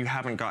when you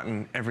haven't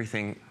gotten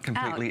everything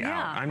completely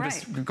out. I'm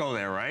just go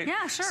there, right?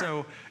 Yeah, sure.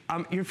 So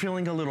you're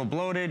feeling a little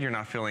bloated, you're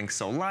not feeling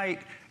so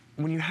light.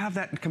 When you have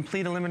that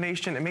complete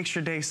elimination, it makes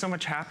your day so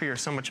much happier,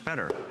 so much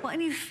better. Well,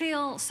 and you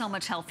feel so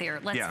much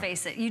healthier, let's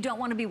face it. You don't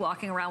want to be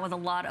walking around with a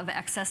lot of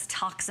excess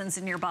toxins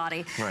in your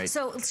body. Right.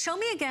 So show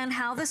me again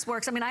how this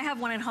works. I mean, I have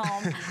one at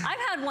home. I've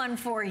had one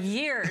for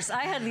years.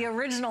 I had the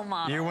original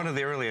model. You're one of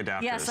the early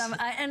adapters. Yes,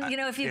 and you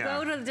know, if you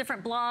go to the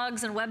different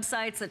blogs and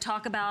websites that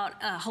talk about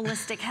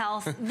holistic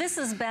health, this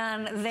has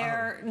been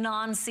their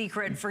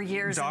non-secret for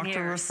years and years.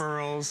 Doctor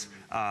referrals,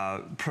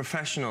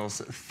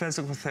 professionals,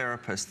 physical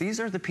therapists, these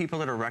are the people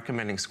that are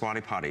recommending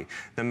Squatty Potty,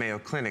 the Mayo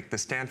Clinic, the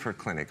Stanford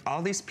Clinic,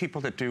 all these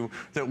people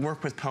that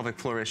work with pelvic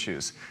floor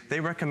issues. They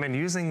recommend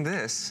using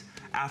this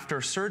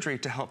after surgery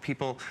to help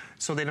people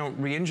so they don't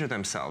re-injure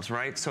themselves,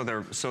 right? So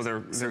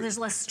there's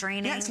less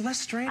straining. Yeah, it's less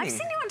straining. I've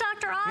seen you on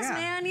Dr. Oz,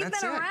 man. You've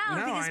been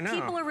around because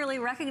people are really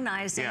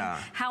recognizing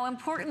how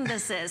important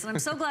this is. And I'm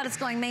so glad it's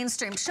going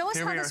mainstream. Show us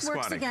how this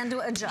works again to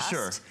adjust.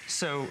 Sure.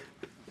 So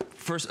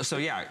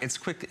yeah, it's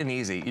quick and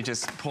easy. You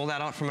just pull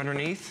that out from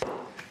underneath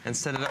and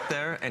set it up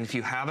there. And if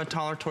you have a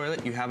taller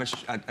toilet, you have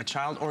a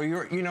child, or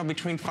you're, you know,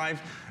 between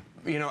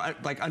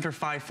like under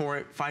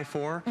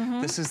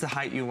 5'4", this is the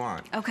height you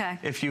want. Okay.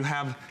 If you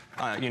have,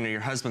 you know,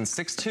 your husband's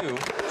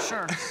 6'2",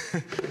 sure,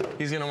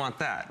 he's gonna want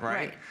that,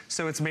 right?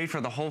 So it's made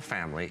for the whole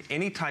family,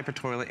 any type of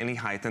toilet, any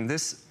height, and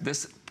this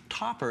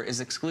topper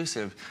is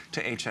exclusive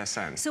to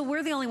HSN. So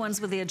we're the only ones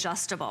with the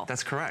adjustable.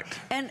 That's correct.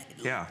 And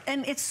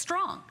and it's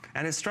strong.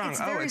 And it's strong. It's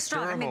very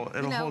strong. Durable.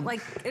 I mean, It'll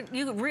hold.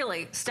 You could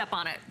really step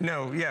on it.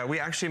 No, yeah, we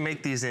actually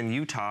make these in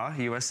Utah,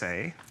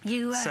 USA.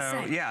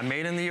 So yeah,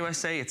 made in the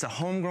USA. It's a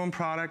homegrown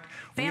product.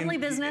 Family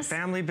business.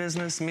 Family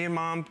business. Me and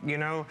Mom, you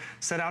know,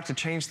 set out to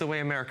change the way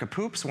America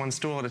poops, one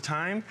stool at a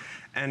time.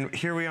 And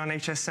here we are on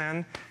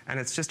HSN, and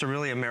it's just a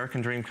really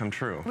American dream come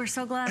true. We're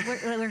so glad.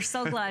 We're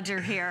so glad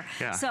you're here.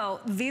 So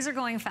these are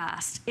going fast.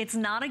 fast. It's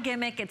not a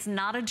gimmick, it's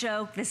not a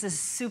joke, this is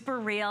super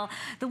real.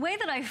 The way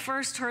that I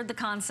first heard the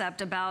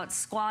concept about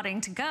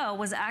squatting to go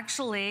was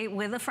actually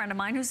with a friend of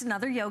mine who's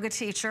another yoga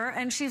teacher,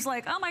 and she's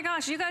like, oh my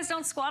gosh, you guys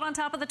don't squat on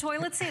top of the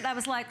toilet seat? I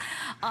was like,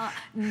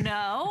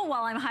 no,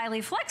 while I'm highly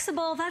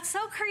flexible, that's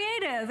so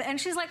creative. And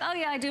she's like, oh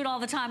yeah, I do it all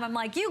the time. I'm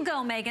like, you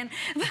go, Megan.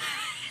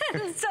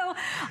 So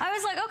I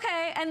was like,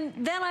 okay.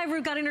 And then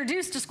I got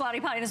introduced to Squatty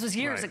Potty. This was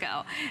years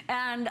ago.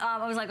 And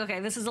I was like, okay,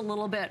 this is a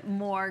little bit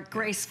more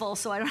graceful,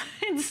 so I don't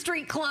in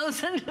street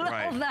clothes and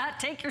all that.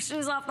 Take your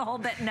shoes off, the whole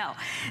bit. No,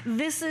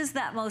 this is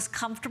that most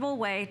comfortable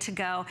way to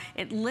go.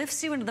 It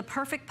lifts you into the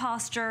perfect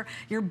posture.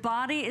 Your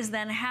body is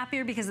then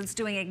happier because it's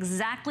doing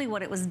exactly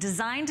what it was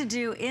designed to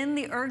do in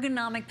the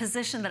ergonomic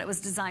position that it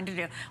was designed to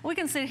do. We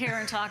can sit here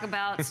and talk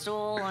about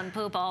stool and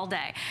poop all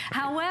day.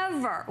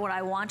 However, what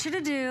I want you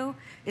to do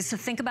is to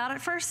think about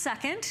it for a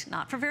second,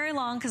 not for very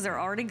long because they're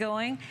already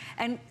going,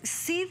 and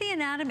see the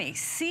anatomy.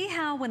 See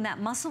how when that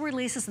muscle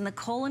releases and the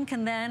colon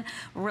can then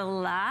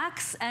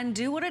relax and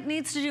do what it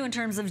needs to do in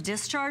terms of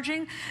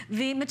discharging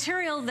the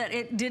material that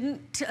it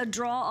didn't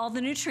draw all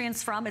the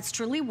nutrients from. It's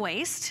truly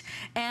waste.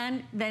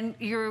 And then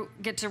you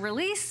get to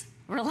release,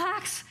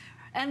 relax,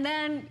 and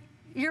then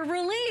you're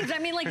relieved. I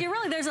mean, like, you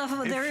really, there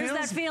is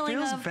that feeling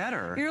of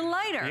better. You're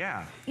lighter.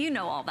 Yeah. You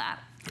know all that.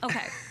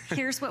 Okay,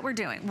 here's what we're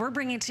doing. We're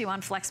bringing it to you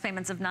on flex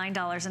payments of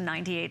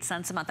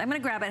 $9.98 a month. I'm gonna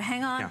grab it.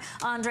 Hang on,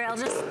 Andre, I'll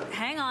just,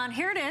 hang on.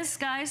 Here it is,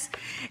 guys.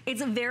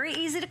 It's very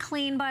easy to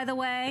clean, by the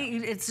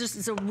way.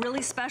 It's a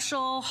really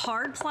special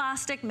hard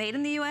plastic made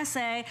in the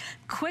USA.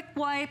 Quick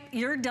wipe,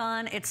 you're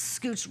done. It's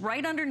scooched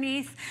right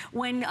underneath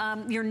when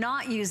you're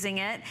not using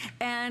it.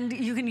 And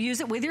you can use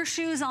it with your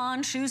shoes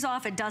on, shoes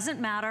off, it doesn't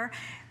matter.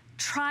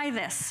 Try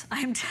this.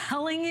 I'm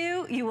telling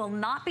you, you will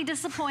not be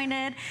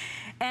disappointed.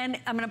 And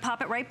I'm gonna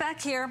pop it right back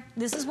here.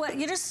 This is what,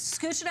 you just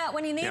scooch it out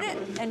when you need it,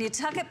 and you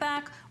tuck it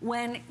back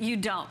when you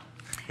don't.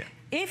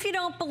 If you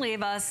don't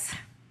believe us,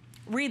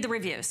 read the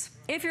reviews.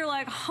 If you're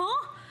like,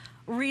 huh?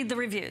 Read the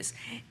reviews.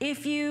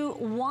 If you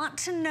want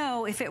to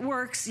know if it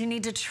works, you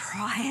need to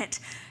try it.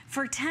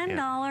 For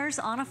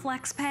 $10 on a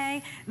flex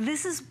pay,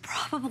 this is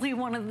probably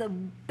one of the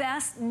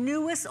best,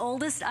 newest,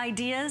 oldest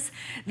ideas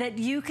that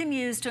you can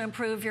use to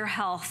improve your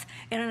health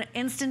in an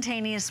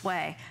instantaneous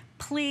way.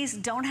 Please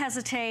don't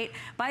hesitate.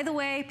 By the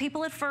way,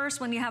 people at first,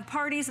 when you have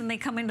parties and they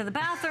come into the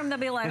bathroom, they'll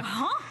be like,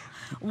 huh?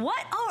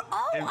 What? Oh,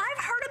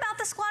 I've heard about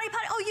the Squatty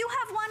Potty. Oh, you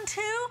have one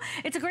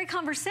too? It's a great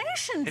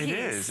conversation piece. It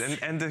is,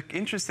 and the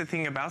interesting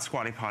thing about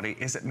Squatty Potty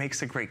is it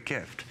makes a great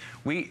gift.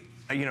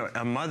 You know,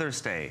 a Mother's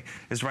Day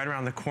is right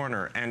around the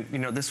corner, and you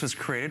know, this was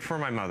created for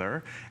my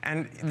mother,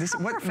 and this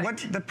what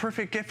the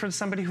perfect gift for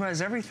somebody who has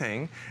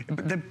everything,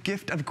 the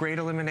gift of great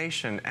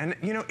elimination. And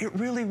you know, it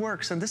really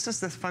works. And this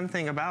is the fun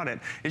thing about it,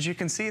 is you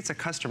can see it's a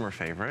customer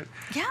favorite.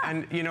 Yeah.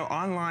 And you know,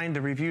 online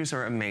the reviews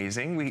are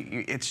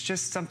amazing. It's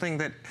just something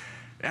that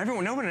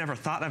no one ever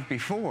thought of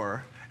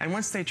before. And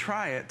once they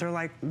try it, they're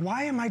like,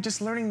 why am I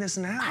just learning this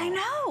now? I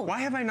know.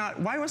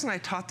 Why wasn't I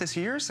taught this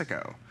years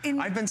ago?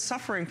 I've been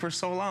suffering for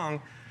so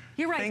long.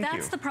 You're right,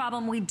 that's the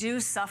problem. We do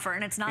suffer,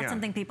 and it's not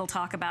something people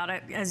talk about,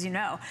 as you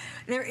know.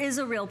 There is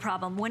a real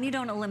problem when you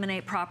don't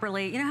eliminate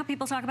properly. You know how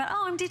people talk about,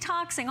 oh, I'm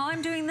detoxing, oh,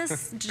 I'm doing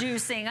this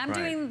juicing, I'm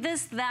doing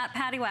this, that,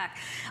 patty whack.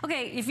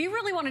 Okay, if you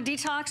really want to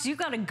detox, you've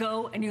got to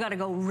go, and you got to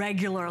go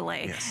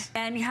regularly. Yes.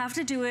 And you have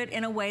to do it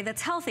in a way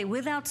that's healthy,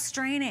 without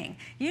straining.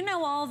 You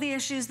know all the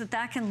issues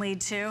that can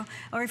lead to,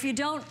 or if you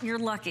don't, you're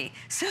lucky.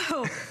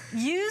 So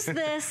use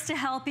this to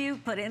help you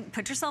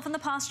put yourself in the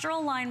postural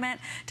alignment,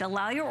 to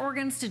allow your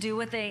organs to do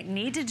what they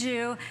need to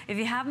do. If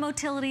you have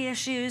motility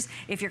issues,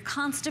 if you're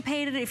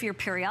constipated, if you're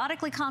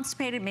periodically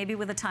constipated, maybe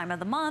with a time of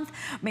the month,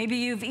 maybe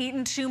you've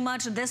eaten too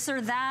much of this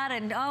or that,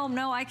 and oh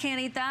no, I can't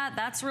eat that.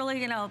 That's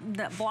really, you know,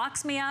 that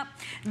blocks me up.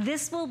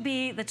 This will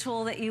be the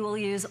tool that you will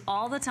use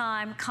all the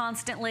time,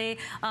 constantly.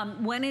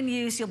 When in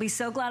use, you'll be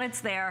so glad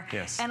it's there.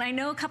 Yes. And I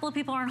know a couple of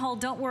people are on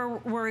hold. Don't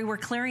worry, we're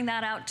clearing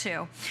that out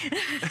too.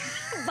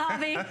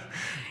 Bobby.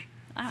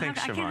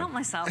 Thanks, I can't help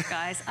myself,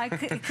 guys.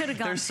 It could have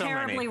gone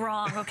terribly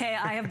wrong, okay?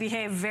 I have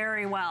behaved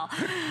very well.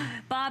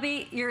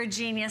 Bobby, you're a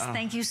genius.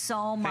 Thank you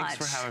so much.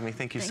 Thanks for having me.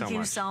 Thank you so much. Thank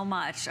you so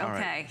much. Okay.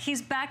 Right.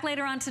 He's back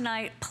later on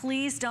tonight.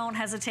 Please don't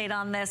hesitate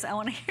on this. I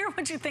want to hear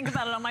what you think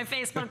about it on my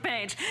Facebook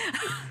page.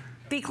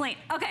 Be clean.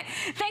 Okay,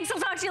 thanks. I'll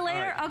talk to you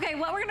later. Right. Okay,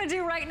 what we're gonna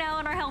do right now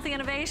in our Healthy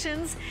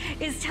Innovations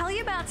is tell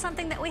you about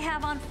something that we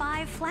have on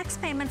 5 flex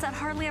payments that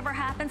hardly ever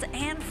happens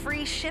and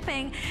free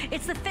shipping.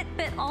 It's the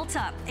Fitbit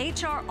Ulta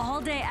HR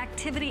all-day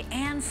activity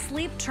and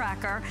sleep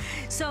tracker.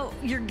 So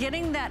you're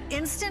getting that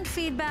instant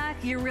feedback.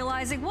 You're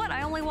realizing, what,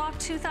 I only walk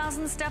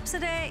 2,000 steps a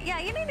day? Yeah,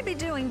 you need to be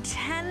doing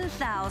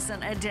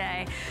 10,000 a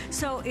day.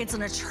 So it's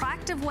an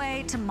attractive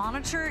way to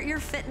monitor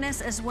your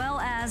fitness, as well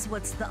as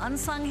what's the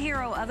unsung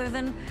hero other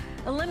than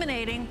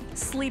eliminating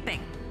sleeping.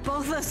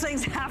 Both those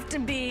things have to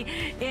be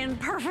in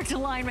perfect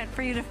alignment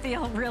for you to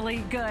feel really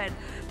good.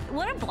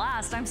 What a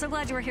blast. I'm so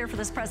glad you were here for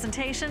this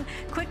presentation.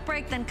 Quick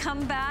break, then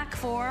come back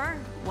for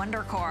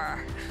Wonder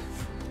Core.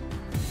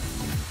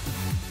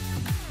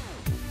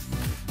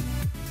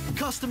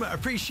 Customer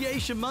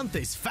Appreciation Month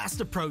is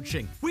fast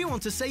approaching. We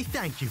want to say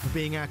thank you for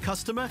being our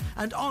customer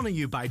and honor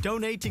you by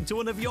donating to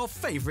one of your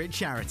favorite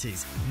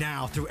charities.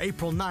 Now, through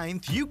April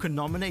 9th, you can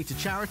nominate a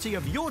charity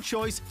of your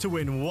choice to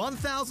win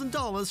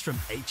 $1,000 from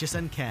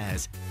HSN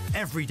Cares.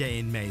 Every day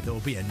in May, there will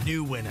be a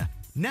new winner.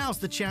 Now's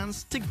the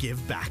chance to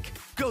give back.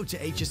 Go to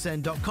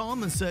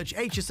hsn.com and search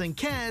HSN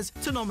Cares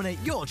to nominate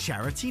your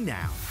charity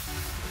now.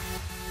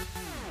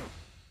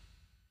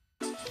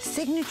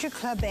 Signature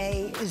Club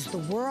A is the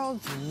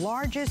world's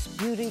largest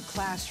beauty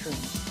classroom.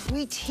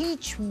 We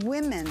teach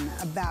women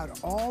about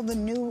all the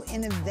new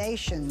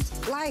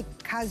innovations like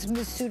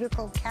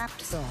cosmeceutical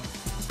capsule.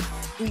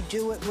 We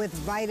do it with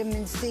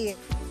vitamin C.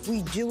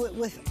 We do it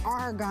with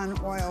argan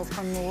oil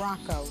from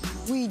Morocco.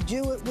 We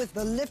do it with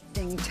the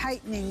lifting,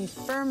 tightening,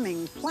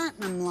 firming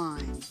platinum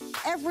line.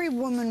 Every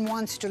woman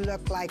wants to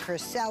look like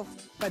herself,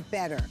 but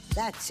better.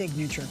 That's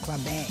Signature Club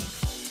A.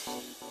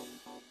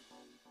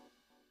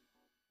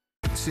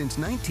 Since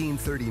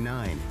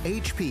 1939,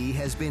 HP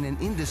has been an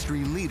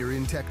industry leader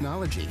in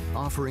technology,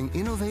 offering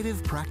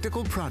innovative,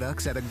 practical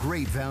products at a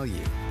great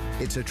value.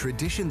 It's a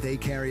tradition they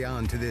carry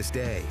on to this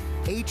day.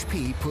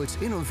 HP puts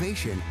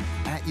innovation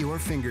at your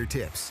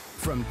fingertips.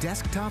 From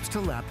desktops to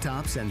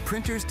laptops and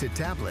printers to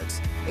tablets,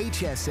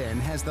 HSN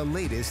has the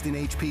latest in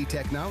HP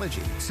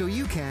technology, so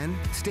you can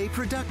stay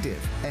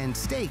productive and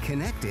stay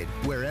connected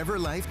wherever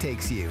life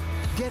takes you.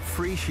 Get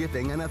free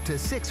shipping and up to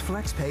 6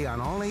 FlexPay on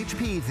all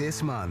HP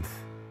this month.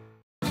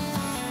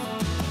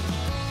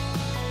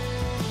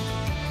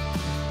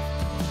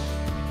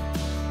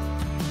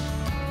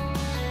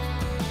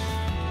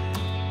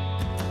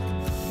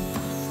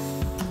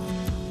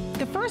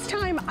 The first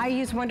time I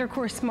used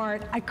WonderCore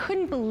Smart, I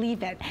couldn't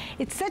believe it.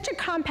 It's such a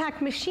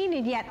compact machine,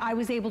 and yet I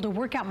was able to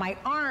work out my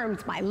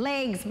arms, my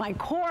legs, my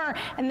core,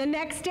 and the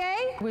next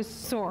day I was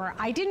sore.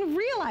 I didn't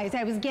realize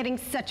I was getting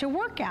such a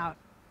workout.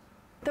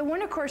 The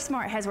WonderCore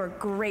Smart has worked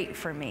great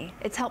for me.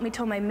 It's helped me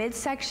tone my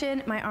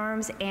midsection, my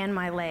arms, and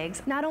my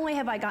legs. Not only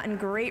have I gotten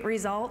great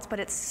results, but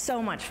it's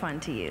so much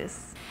fun to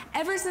use.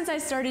 Ever since I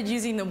started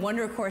using the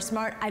WonderCore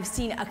Smart, I've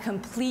seen a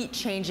complete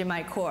change in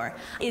my core.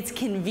 It's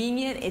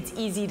convenient, it's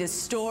easy to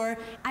store.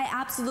 I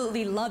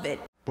absolutely love it.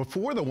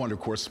 Before the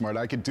WonderCore Smart,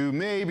 I could do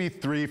maybe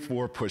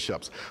 3-4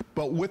 push-ups.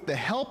 But with the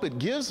help it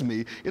gives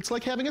me, it's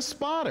like having a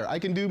spotter. I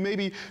can do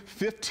maybe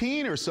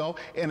 15 or so,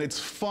 and it's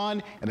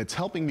fun, and it's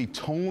helping me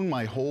tone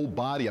my whole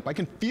body up. I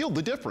can feel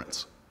the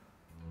difference.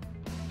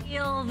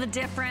 Feel the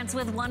difference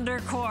with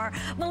WonderCore.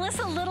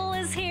 Melissa Little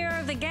is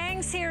here, the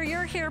gang's here,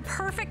 you're here,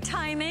 perfect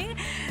timing.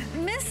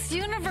 Miss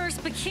Universe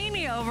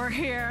Bikini over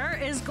here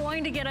is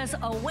going to get us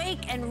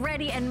awake and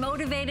ready and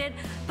motivated,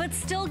 but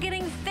still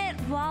getting fit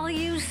while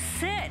you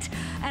sit.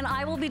 And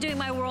I will be doing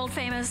my world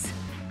famous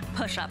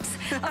push-ups.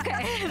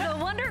 Okay, the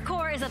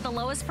WonderCore is at the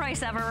lowest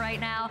price ever right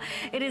now.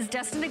 It is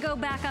destined to go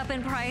back up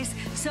in price.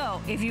 So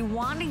if you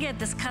want to get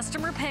this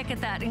customer pick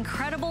at that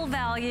incredible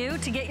value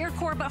to get your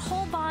core but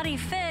whole body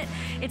fit,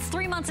 it's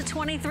 3 months at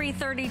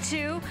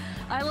 $23.32.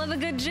 I love a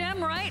good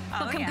gym, right? Oh,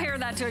 but compare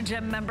that to a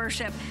gym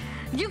membership.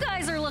 You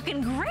guys are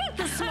looking great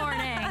this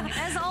morning,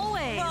 as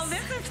always. Well,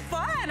 this is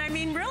fun. I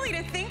mean, really,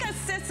 to think a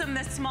system,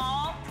 this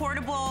small,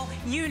 portable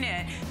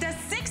unit, does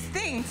 6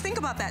 things. Think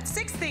about that,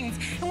 6 things.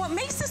 And what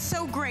makes this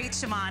so great,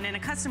 Siobhan, in a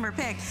customer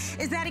pick,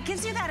 is that it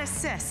gives you that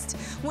assist.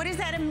 What does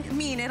that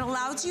mean? It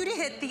allows you to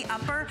hit the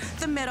upper,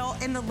 the middle,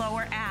 and the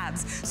lower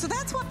abs. So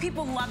that's what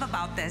people love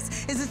about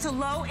this, is it's a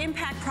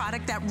low-impact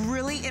product that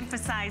really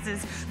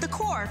emphasizes the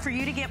core for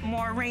you to get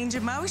more range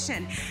of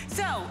motion.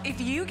 So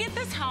if you get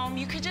this home,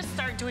 you could just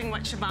start doing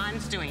what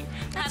Siobhan's doing,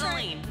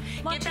 pedaling.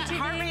 Right. Get that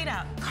heart rate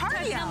up.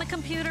 Cardio. On the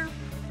computer.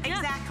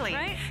 Exactly. Yeah,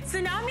 right?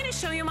 So now I'm going to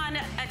show you on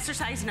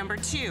exercise number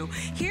 2.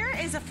 Here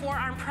is a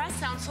forearm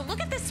press down. So look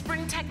at this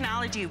spring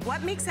technology.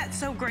 What makes that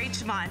so great,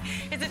 Siobhan,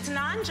 is it's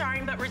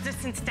non-jarring but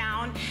resistance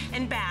down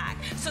and back.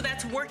 So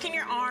that's working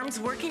your arms,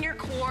 working your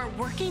core,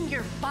 working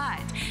your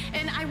butt.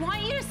 And I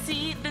want you to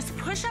see this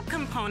push-up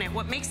component.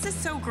 What makes this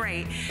so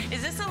great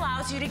is this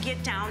allows you to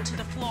get down to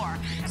the floor.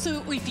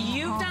 So if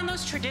you've done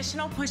those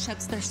traditional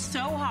push-ups, they're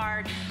so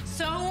hard,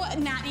 so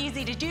not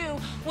easy to do.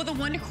 Well, the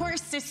WonderCore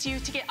assists you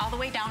to get all the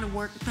way down and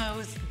work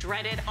those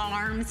dreaded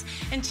arms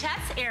and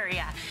chest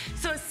area.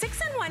 So a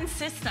 6-in-1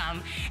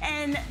 system,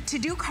 and to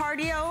do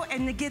cardio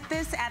and to get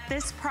this at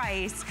this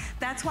price,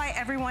 that's why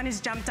everyone has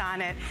jumped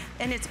on it,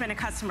 and it's been a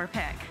customer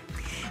pick.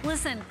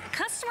 Listen,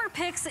 customer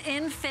picks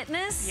in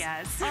fitness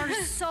are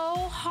so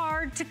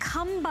hard to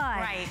come by.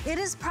 Right. It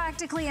is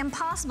practically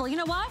impossible. You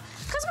know why?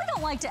 Because we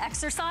don't like to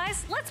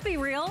exercise. Let's be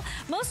real.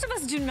 Most of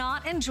us do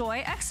not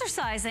enjoy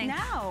exercising.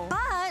 No.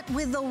 But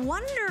with the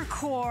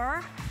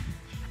WonderCore,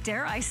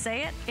 dare I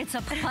say it, it's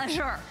a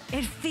pleasure.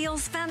 It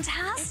feels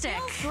fantastic. It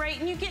feels great,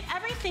 and you get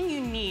everything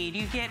you need.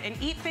 You get an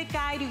Eat Fit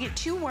guide, you get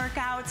 2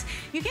 workouts,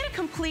 you get a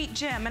complete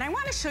gym. And I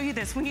want to show you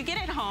this when you get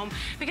it home,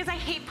 because I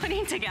hate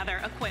putting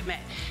together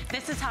equipment.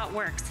 This is how it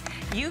works.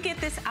 You get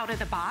this out of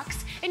the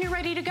box, and you're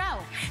ready to go.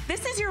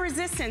 This is your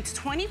resistance,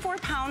 24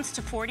 pounds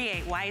to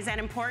 48. Why is that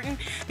important?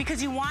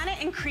 Because you want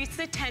to increase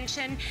the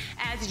tension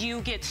as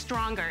you get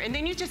stronger, and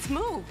then you just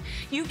move.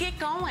 You get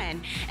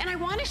going. And I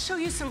want to show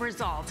you some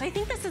results. I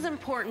think this is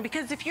important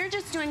because if you're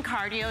just doing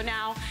cardio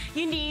now,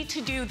 you need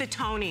to do the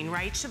toning,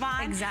 right,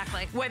 Siobhan?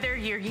 Exactly. Whether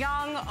you're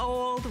young,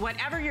 old,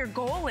 whatever your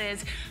goal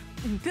is,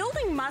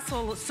 building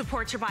muscle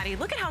supports your body.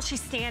 Look at how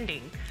she's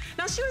standing.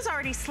 Now, she was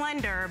already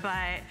slender,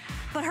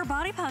 but her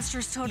body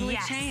posture's totally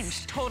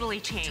changed. Totally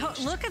changed.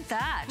 Look at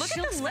that. Look she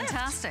at looks the lift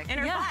fantastic. in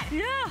her butt.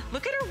 Yeah.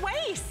 Look at her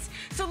waist.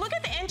 So look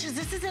at the inches.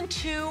 This is in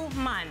 2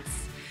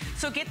 months.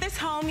 So get this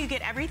home. You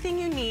get everything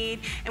you need.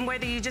 And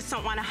whether you just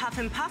don't want to huff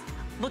and puff,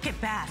 look at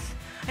Beth.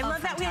 I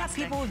love that we have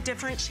people with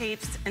different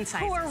shapes and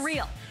sizes. Who are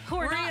real. Who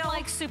are not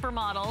like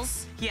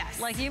supermodels. Yes.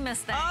 Like you, Miss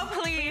Thing. Oh,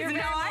 please. You're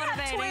No, I have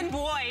motivating. twin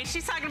boys.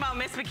 She's talking about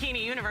Miss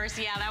Bikini Universe.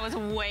 Yeah, that was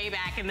way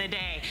back in the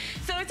day.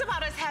 So it's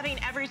about us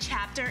having every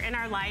chapter in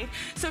our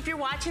life. So if you're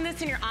watching this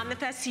and you're on the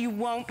fest, you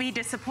won't be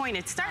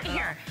disappointed. Start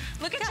here.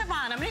 Look at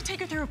Siobhan. I'm going to take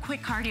her through a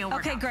quick cardio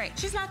workout. Okay, great.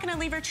 She's not going to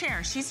leave her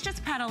chair. She's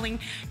just pedaling.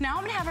 Now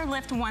I'm going to have her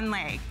lift one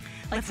leg.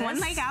 Lift one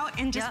leg out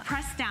and just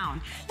press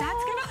down. That's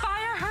gonna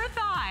fire her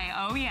thigh.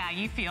 Oh yeah,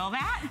 you feel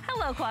that?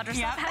 Hello,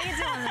 quadricep. How you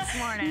doing this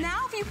morning?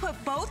 Now if you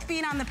put both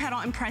feet on the pedal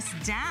and press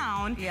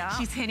down,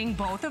 she's hitting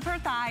both of her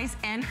thighs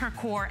and her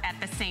core at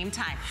the same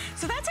time.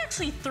 So that's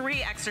actually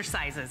 3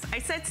 exercises. I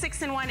said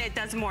 6 in 1, it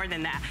does more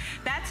than that.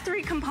 That's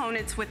 3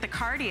 components with the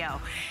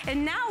cardio.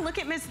 And now look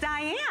at Miss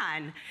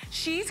Diane.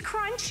 She's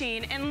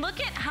crunching, and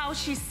look at how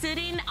she's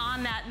sitting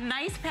on that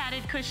nice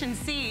padded cushion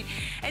seat,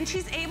 and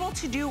she's able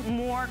to do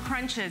more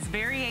crunches,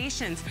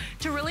 variations,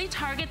 to really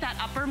target that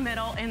upper,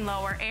 middle, and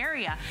lower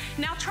area.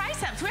 Now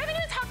triceps, we haven't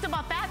even talked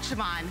about that,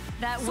 Siobhan.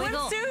 That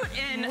wiggle.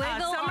 Swimsuit in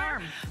wiggle summer.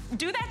 arm.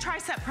 Do that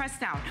tricep press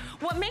down.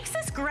 What makes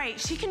this great,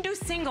 she can do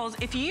singles.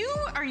 If you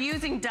are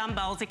using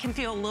dumbbells, it can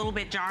feel a little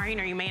bit jarring,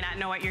 or you may not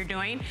know what you're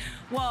doing.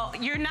 Well,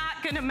 you're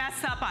not gonna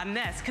mess up on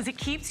this because it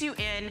keeps you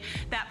in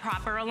that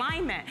proper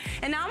alignment.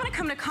 And now I'm gonna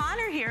come to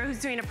Connor here, who's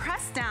doing a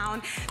press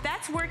down.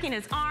 That's working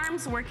his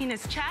arms, working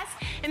his chest,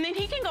 and then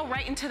he can go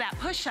right into that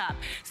push-up.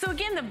 So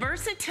again, the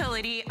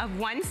versatility of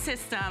one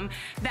system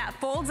that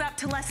folds up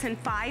to less than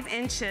 5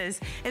 inches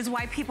is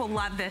why people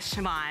love this,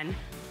 Siobhan.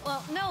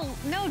 Well,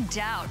 no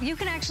doubt. You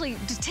can actually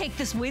just take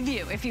this with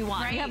you if you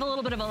want. Right. You have a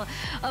little bit of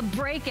a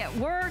break at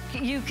work.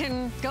 You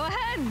can go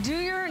ahead, do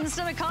your,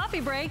 instead of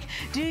coffee break,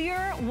 do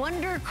your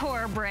Wonder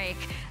Core break.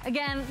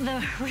 Again,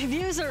 the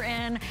reviews are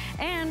in,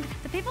 and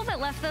the people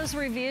that left those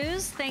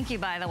reviews, thank you,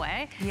 by the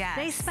way,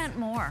 they spent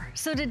more.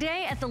 So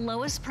today, at the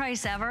lowest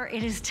price ever,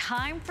 it is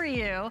time for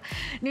you.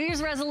 New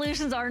Year's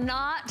resolutions are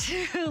not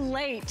too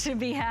late to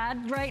be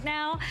had right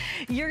now.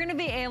 You're gonna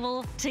be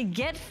able to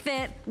get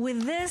fit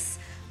with this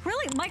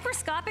really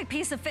microscopic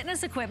piece of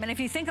fitness equipment, if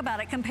you think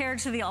about it, compared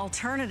to the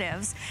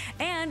alternatives.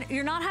 And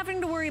you're not having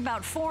to worry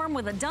about form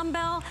with a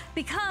dumbbell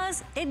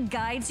because it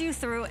guides you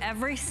through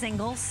every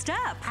single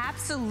step.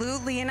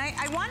 Absolutely, and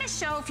I want to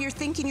show, if you're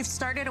thinking you've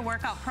started a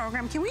workout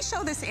program, can we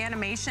show this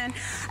animation?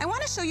 I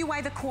want to show you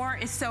why the core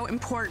is so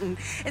important.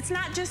 It's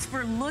not just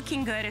for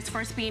looking good, it's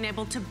for us being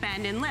able to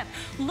bend and lift.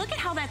 Look at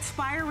how that's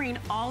firing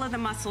all of the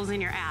muscles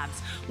in your abs.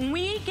 When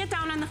we get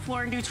down on the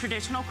floor and do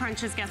traditional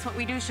crunches, guess what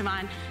we do,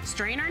 Siobhan?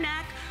 Strain our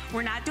neck.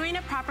 We're not doing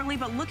it properly,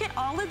 but look at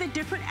all of the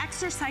different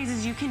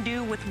exercises you can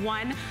do with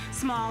one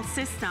small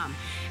system.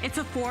 It's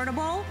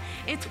affordable,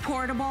 it's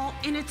portable,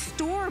 and it's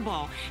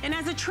storable. And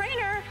as a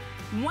trainer,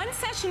 one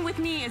session with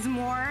me is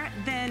more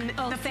than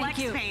the flex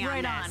pay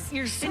on this.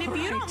 You're so and if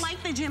you right. don't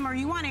like the gym or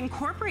you want to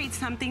incorporate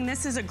something,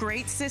 this is a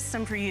great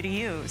system for you to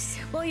use.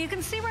 Well, you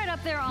can see right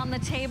up there on the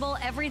table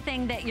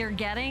everything that you're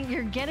getting.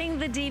 You're getting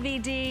the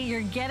DVD,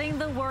 you're getting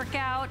the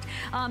workout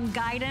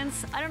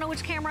guidance. I don't know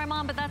which camera I'm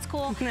on, but that's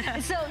cool.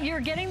 So you're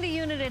getting the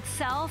unit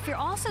itself. You're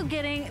also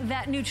getting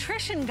that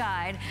nutrition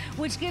guide,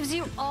 which gives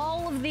you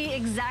all of the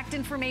exact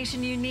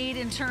information you need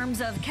in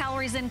terms of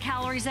calories in,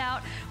 calories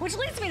out, which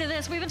leads me to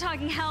this. We've been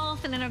talking health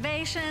and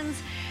innovations.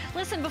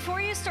 Listen,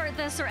 before you start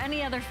this or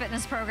any other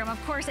fitness program,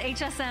 of course,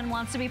 HSN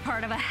wants to be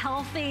part of a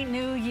healthy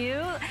new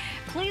you.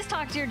 Please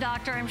talk to your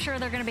doctor. I'm sure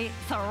they're going to be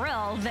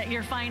thrilled that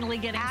you're finally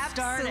getting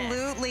started.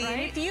 Absolutely. Right?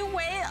 And if you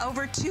weigh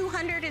over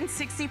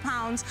 260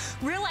 pounds,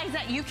 realize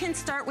that you can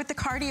start with the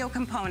cardio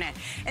component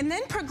and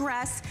then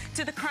progress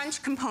to the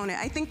crunch component.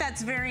 I think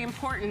that's very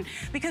important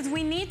because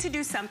we need to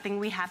do something.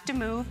 We have to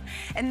move.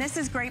 And this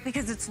is great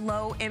because it's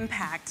low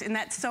impact. And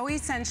that's so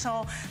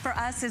essential for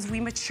us as we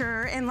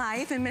mature in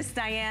life. And Miss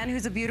Diane,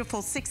 who's a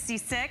beautiful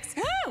 66,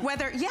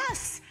 whether,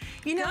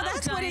 You know, Go,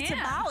 that's what it's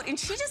Diane. about. And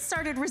she just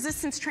started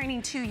resistance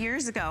training 2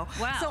 years ago.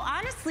 Wow. So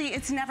honestly,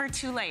 it's never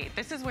too late.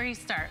 This is where you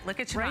start. Look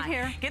at Siobhan. Right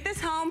here. Get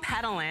this home,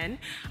 pedal in.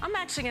 I'm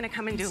actually gonna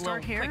come and do a little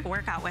quick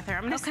workout with her.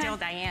 I'm gonna steal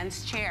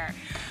Diane's chair.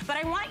 But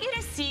I want you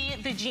to see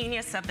the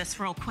genius of this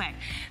real quick.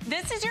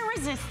 This is your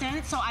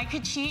resistance, so I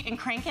could cheat and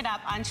crank it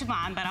up on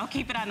Siobhan, but I'll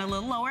keep it on a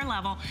little lower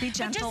level. Be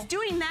gentle. But just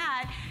doing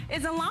that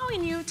is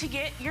allowing you to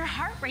get your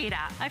heart rate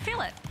up. I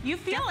feel it. You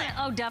feel it.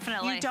 Oh,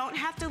 definitely. You don't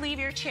have to leave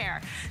your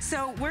chair.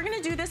 So we're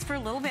gonna do this for a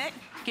little bit.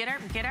 Get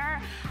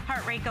our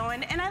heart rate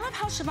going. And I love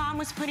how Siobhan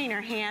was putting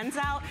her hands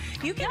out.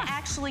 You can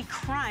actually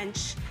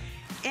crunch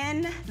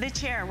in the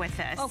chair with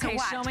this. Okay,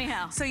 so show me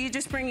how. So you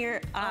just bring your,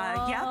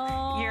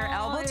 your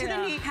elbow to the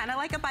knee, kind of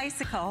like a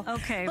bicycle.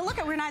 Okay. But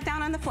look, we're not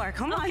down on the floor.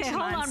 Come on, Okay,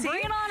 Siobhan. hold on. See?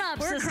 Bring it on up,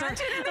 We're sister.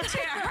 crunching in the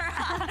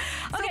chair.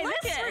 So Okay, look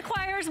this it.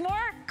 requires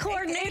more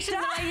coordination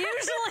than I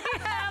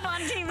usually have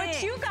on TV.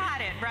 But you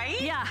got it, right?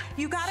 Yeah.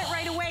 You got it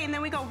right away, and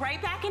then we go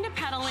right back into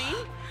pedaling.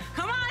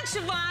 Come on,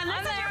 Siobhan,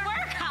 this is your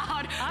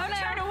workout. I'm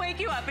trying to wake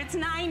you up. It's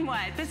 9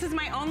 what? This is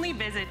my only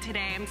visit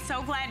today. I'm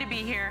so glad to be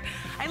here.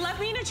 I love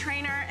being a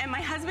trainer, and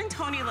my husband,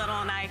 Tony Little,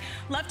 and I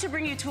love to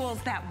bring you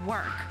tools that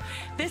work.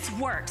 This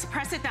works.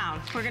 Press it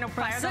down. We're gonna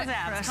fire those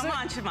abs. Come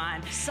on,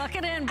 Siobhan. Suck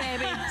it in,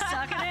 baby.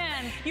 Suck it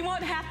in. You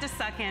won't have to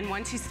suck in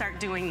once you start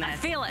doing this. I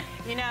feel it.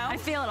 You know? I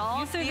feel it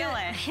all through feel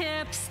the it.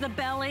 hips, the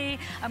belly.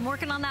 I'm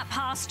working on that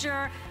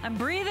posture. I'm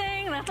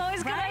breathing. That's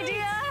always a good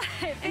idea.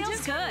 It And feels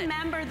just good.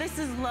 remember, this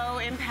is low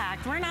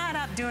impact. We're not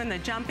up doing the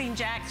jumping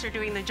jacks or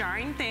doing the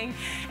jarring thing.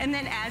 And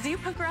then as you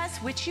progress,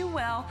 which you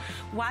will,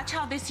 watch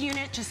how this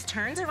unit just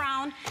turns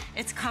around.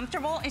 It's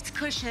comfortable, it's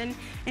cushioned,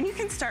 and you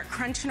can start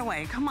crunching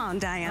away. Come on,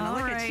 Diana. All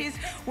Look right. at she's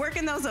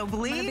working those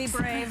obliques. I'm gonna be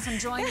brave and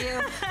join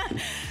you.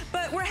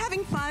 But we're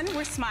having fun.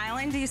 We're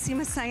smiling. Do you see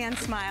Miss Diane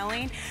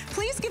smiling?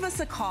 Please give us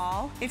a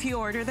call if you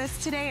order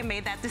this today and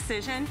made that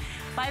decision.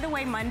 By the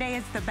way, Monday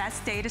is the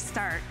best day to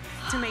start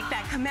to make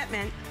that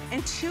commitment.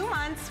 In 2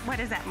 months, what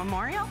is that,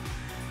 Memorial?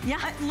 Yeah.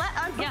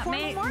 Before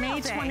Memorial May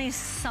Day.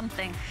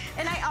 20-something.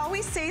 And I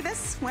always say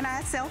this when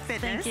I sell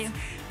fitness. Thank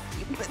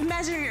you.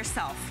 Measure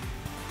yourself.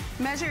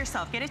 Measure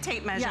yourself. Get a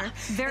tape measure. Yeah,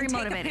 very and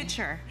motivating. Take a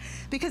picture,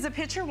 because a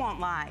picture won't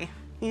lie,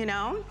 you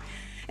know?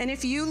 And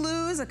if you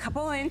lose a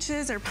couple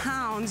inches or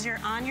pounds, you're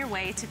on your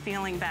way to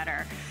feeling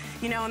better.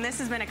 You know, and this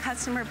has been a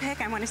customer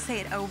pick. I want to say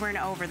it over and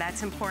over.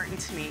 That's important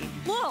to me.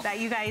 Whoa. That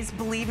you guys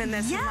believe in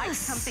this and like Yes.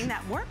 something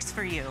that works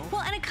for you.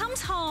 Well, and it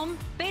comes home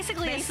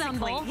basically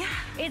assembled. Yeah.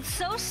 It's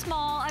so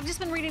small. I've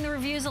just been reading the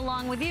reviews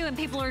along with you, and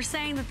people are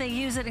saying that they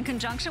use it in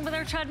conjunction with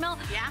their treadmill,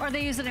 or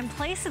they use it in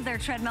place of their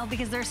treadmill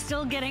because they're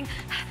still getting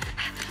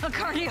a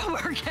cardio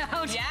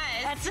workout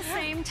at the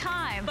same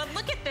time. But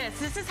look at this.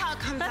 This is how it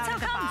comes That's out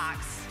of the how it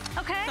box.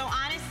 comes. Okay. So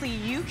honestly,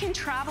 you can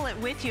travel it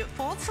with you. It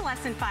folds to less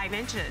than 5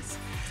 inches.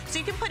 So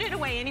you can put it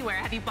away anywhere.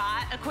 Have you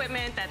bought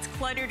equipment that's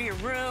cluttered your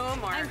room,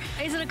 or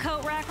is it a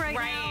coat rack right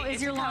now? Is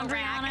it's your a coat laundry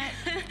rack.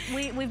 on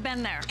it? We've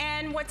been there.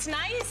 And what's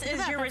nice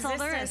is your that's all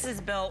there resistance is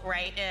built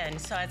right in.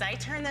 So as I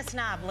turn this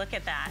knob, look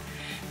at that.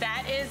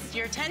 That is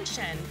your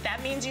tension.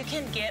 That means you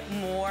can get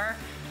more.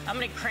 I'm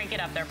gonna crank it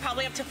up there,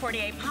 probably up to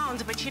 48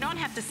 pounds, but you don't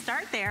have to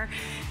start there.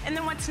 And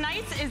then what's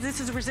nice is this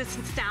is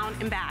resistance down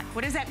and back.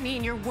 What does that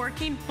mean? You're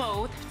working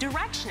both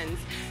directions.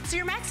 So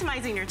you're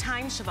maximizing your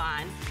time,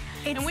 Siobhan.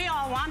 And we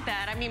all want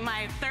that. I mean,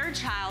 my third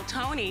child,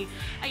 Tony,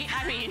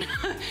 I mean,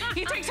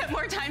 he takes up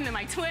more time than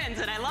my twins,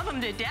 and I love him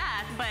to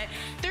death, but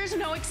there's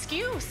no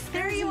excuse.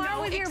 There you are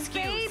no with your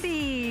excuse.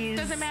 babies.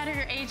 Doesn't matter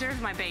your age,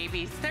 there's my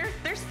babies. They're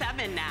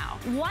 7 now.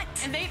 What?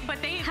 And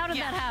How did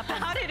that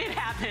happen? How did it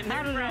happen?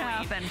 How did it They're growing.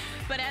 happen?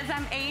 But as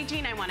I'm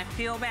aging, I want to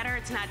feel better.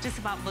 It's not just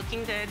about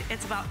looking good,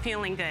 it's about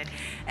feeling good.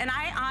 And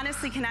I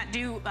honestly cannot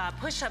do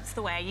push-ups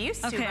the way I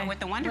used to, but with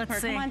the Wonder Core,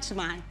 come on,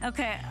 Siobhan.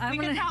 Okay, we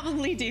could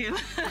probably do.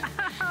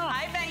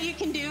 I bet you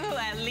can do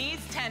at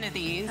least 10 of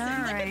these. All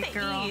and look right, at the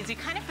girl. ease. You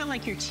kind of feel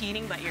like you're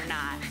cheating, but you're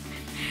not.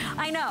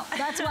 I know.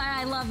 That's why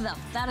I love them.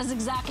 That is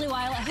exactly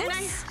why I love them.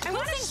 I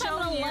want to show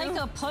I'm you. like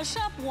a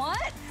push-up.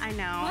 What? I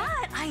know.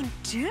 What? I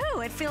do.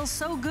 It feels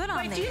so good on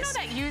But these. do you know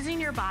that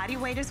using your body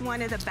weight is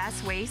one of the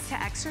best ways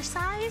to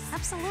exercise?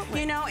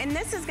 Absolutely. You know, and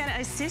this is going to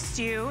assist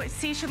you.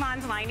 See,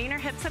 Siobhan's lining her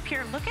hips up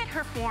here. Look at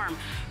her form.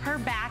 Her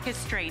back is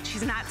straight.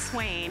 She's not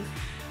swaying.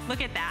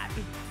 Look at that.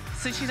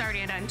 So she's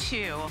already done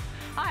 2.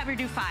 I'll have her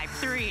do 5,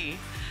 3,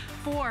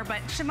 4.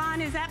 But Siobhan,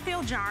 does that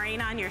feel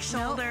jarring on your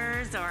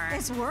shoulders? Or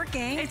it's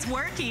working. It's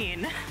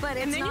working. But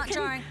And it's then not you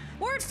can- jarring.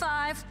 We're at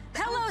 5.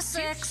 Hello,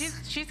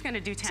 6. She's going to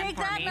do 10 Take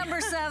for that, me.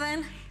 number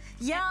 7.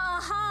 Yeah,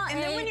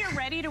 And then when you're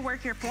ready to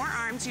work your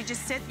forearms, you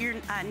just sit your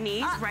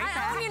knees right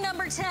back. I owe you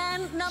number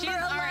 10, number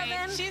 11, all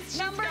right. She's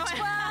number going.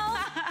 12,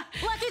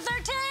 lucky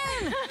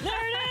 13.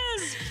 There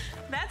it is.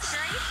 That's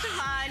great,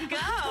 Siobhan. Go.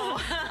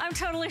 I'm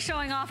totally really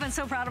showing off and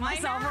so proud of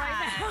myself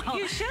right now.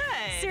 You should.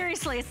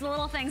 Seriously, it's the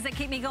little things that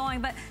keep me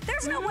going. But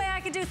there's no way I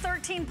could do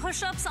 13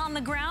 push-ups on the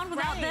ground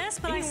without this,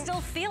 but I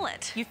still feel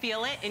it. You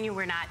feel it, and you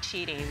were not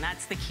cheating.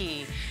 That's the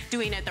key,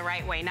 doing it the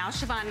right way. Now,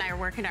 Siobhan and I are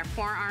working our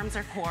forearms,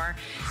 our core,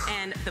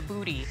 and the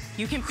booty.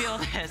 You can feel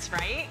this,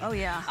 right? Oh,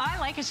 yeah. I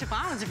like it.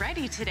 Siobhan was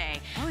ready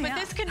today. Oh, but yeah.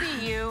 this could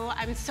be you.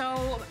 I'm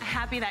so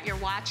happy that you're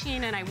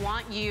watching, and I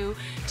want you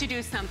to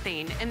do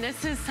something. And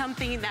this is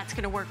something that's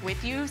going to work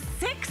with you.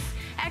 6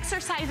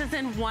 exercises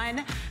in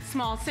one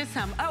small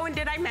system. Oh, and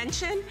did I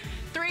mention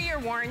 3-year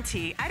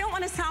warranty? I don't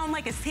want to sound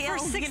like a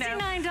sales, for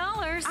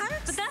 $69,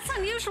 but that's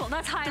unusual.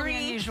 That's highly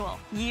unusual.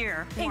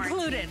 3-year warranty.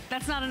 Included.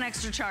 That's not an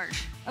extra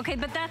charge. Okay,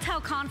 but that's how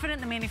confident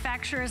the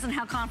manufacturer is and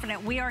how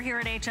confident we are here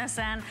at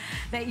HSN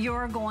that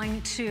you're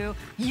going to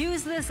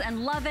use this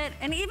and love it.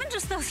 And even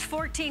just those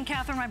 14,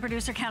 Catherine, my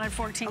producer, counted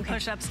 14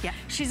 push-ups. Yeah.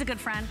 She's a good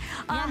friend.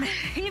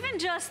 Even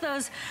just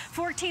those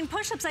 14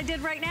 push-ups I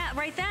did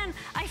right then,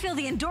 I feel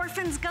the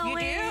endorphins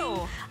going. You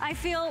do. I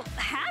feel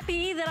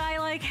happy that I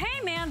like,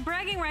 hey man,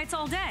 bragging rights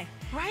all day.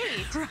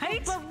 Right.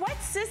 Right? But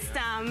what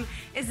system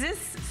is this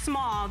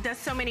small, does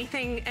so many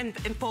things and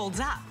folds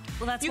up?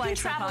 Well, that's you why can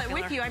it's so travel it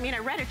popular. with you. I mean, I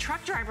read a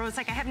truck driver was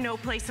like, I have no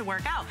place to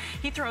work out.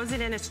 He throws it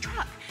in his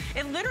truck.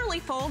 It literally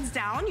folds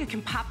down. You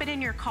can pop it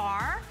in your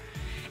car.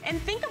 And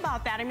think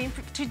about that. I mean,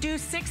 to do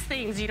 6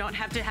 things, you don't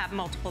have to have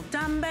multiple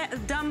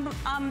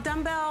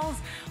dumbbells,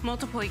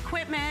 multiple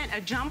equipment,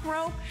 a jump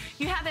rope.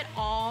 You have it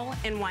all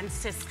in one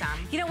system.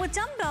 You know, with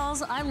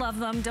dumbbells, I love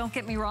them, don't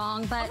get me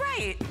wrong, but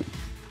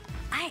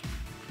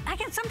I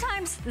can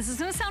sometimes, this is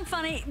gonna sound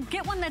funny,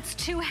 get one that's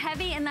too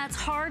heavy and that's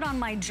hard on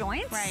my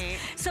joints. Right.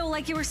 So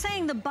like you were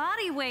saying, the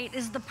body weight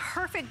is the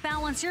perfect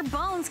balance. Your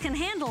bones can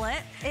handle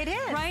it. It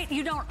is. Right?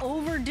 You don't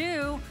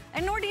overdo,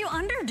 and nor do you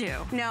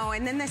underdo. No,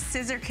 and then the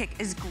scissor kick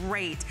is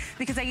great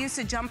because I used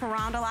to jump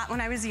around a lot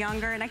when I was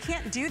younger and I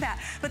can't do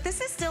that. But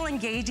this is still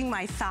engaging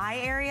my thigh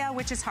area,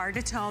 which is hard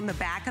to tone, the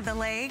back of the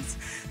legs,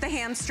 the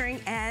hamstring,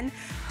 and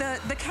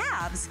the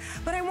calves.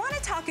 But I want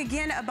to talk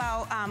again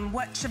about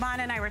what Siobhan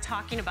and I were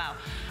talking about.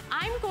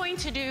 I'm going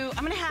to do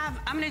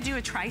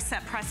a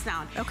tricep press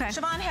down. Okay.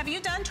 Siobhan, have you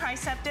done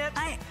tricep dips?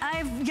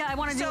 I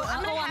want to do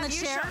on the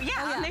chair.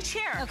 On the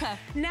chair. Okay.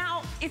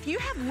 Now, if you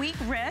have weak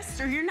wrists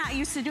or you're not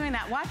used to doing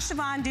that, watch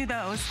Siobhan do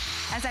those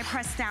as I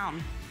press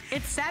down.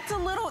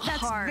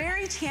 That's hard.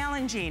 Very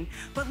challenging.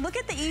 But look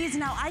at the ease.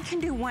 Now I can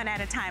do one at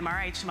a time. All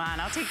right, Siobhan,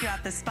 I'll take you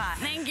off the spot.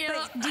 Thank you.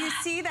 But do you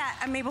see that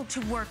I'm able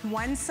to work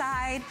one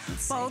side,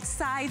 both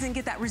sides, and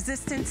get that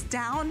resistance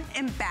down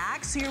and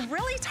back? So you're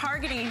really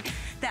targeting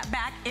that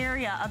back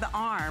area of the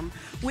arm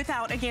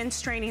without, again,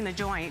 straining the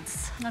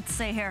joints. Let's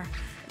see here.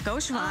 Go,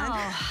 Siobhan.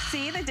 Oh.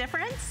 See the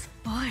difference?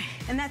 Boy.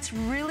 And that's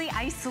really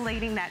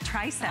isolating that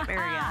tricep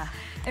area.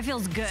 It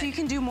feels good. So you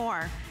can do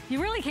more.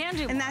 You really can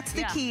do more. And that's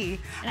the key.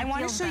 I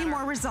want to show you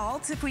more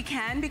results if we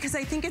can, because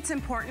I think it's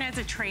important as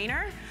a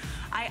trainer.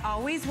 I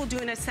always will do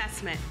an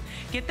assessment.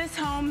 Get this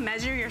home,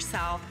 measure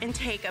yourself, and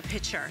take a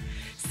picture.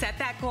 Set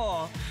that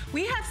goal.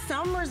 We have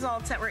some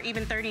results that were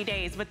even 30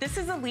 days, but this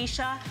is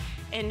Alicia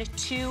in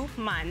 2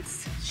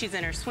 months. She's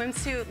in her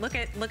swimsuit. Look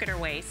at her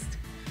waist.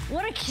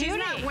 What a cutie. She's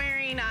not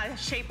wearing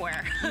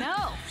shapewear.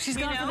 No, she's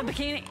going for the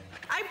bikini.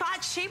 I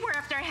bought shapewear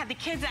after I had the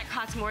kids that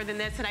cost more than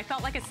this, and I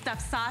felt like a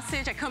stuffed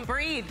sausage. I couldn't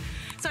breathe.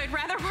 So I'd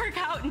rather work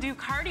out and do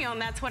cardio,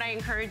 and that's what I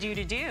encourage you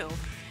to do.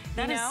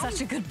 That is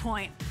such a good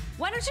point.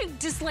 Why don't you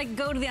just like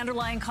go to the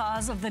underlying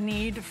cause of the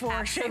need for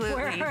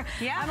shapewear?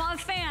 Yeah. I'm not a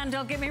fan,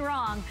 don't get me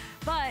wrong.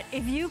 But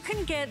if you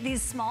can get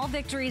these small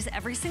victories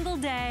every single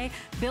day,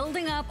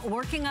 building up,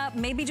 working up,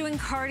 maybe doing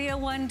cardio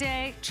one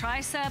day,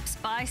 triceps,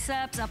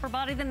 biceps, upper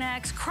body the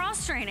next,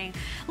 cross training.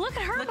 Look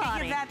at her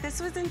body. Look at that,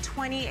 this was in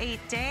 28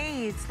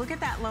 days. Look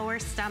at that lower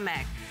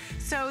stomach.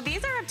 So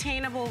these are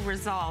obtainable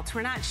results.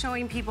 We're not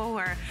showing people who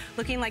are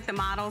looking like the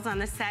models on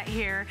the set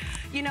here.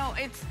 You know,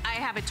 I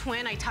have a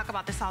twin, I talk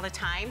about this all the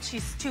time.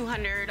 She's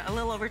a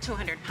little over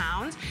 200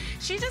 pounds.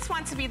 She just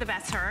wants to be the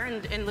best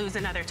her and lose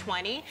another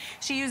 20.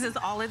 She uses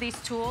all of these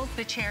tools,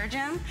 the chair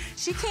gym.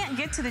 She can't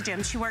get to the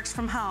gym, she works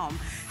from home.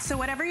 So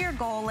whatever your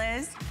goal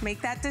is,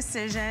 make that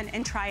decision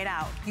and try it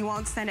out. You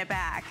won't send it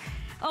back.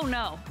 Oh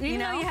no, you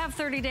know you have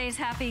 30 days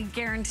happy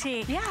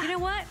guarantee. Yeah. You know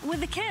what,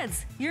 with the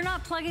kids, you're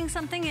not plugging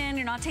something in,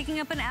 you're not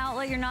taking up an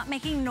outlet, you're not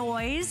making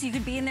noise. You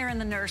could be in there in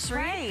the nursery.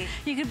 Right.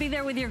 You could be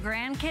there with your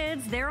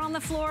grandkids, they're on the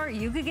floor,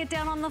 you could get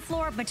down on the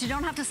floor, but you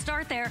don't have to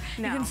start there.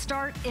 No. You can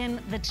start in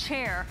the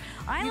chair.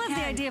 I love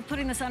the idea of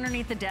putting this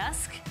underneath the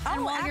desk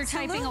and while you're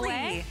typing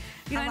away.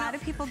 You know, a lot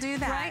of people do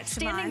that. Right?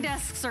 Standing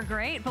desks are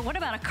great, but what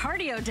about a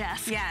cardio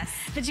desk? Yes.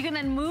 That you can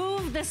then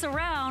move this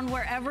around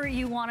wherever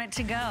you want it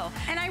to go.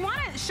 And I want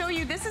to show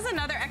you, this is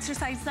another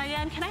exercise.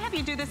 Diane, can I have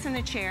you do this in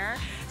the chair?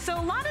 So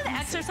a lot of the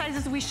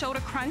exercises we showed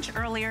a crunch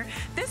earlier,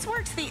 this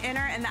works the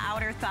inner and the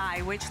outer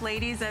thigh, which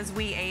ladies as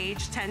we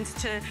age tends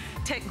to,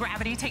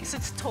 gravity takes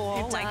its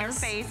toll, like our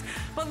face.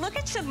 But look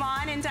at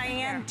Siobhan and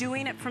Diane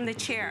doing it from the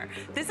chair.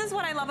 This is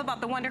what I love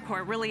about the Wonder Core,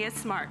 it really is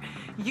smart.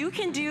 you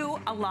can do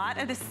a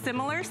lot of the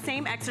similar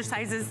same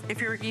exercises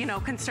if you're, you know,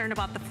 concerned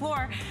about the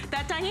floor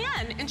that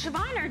Diane and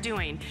Siobhan are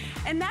doing.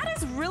 And that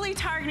is really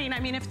targeting. I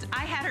mean, if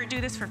I had her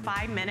do this for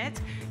 5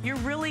 minutes, you're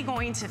really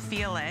going to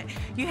feel it.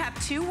 You have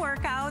 2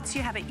 workouts,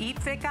 you have an Eat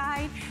Fit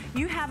guide,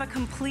 you have a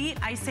complete,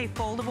 I say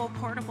foldable,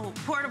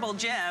 portable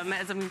gym,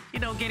 as I'm, you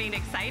know, getting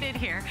excited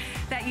here,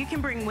 that you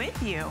can bring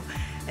with you.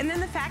 And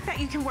then the fact that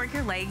you can work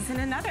your legs in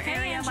another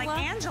area, Angela. like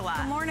Angela.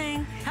 Good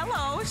morning.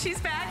 Hello, she's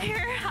back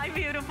here. Hi,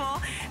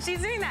 beautiful.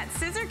 She's doing that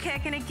scissor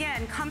kick, and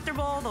again,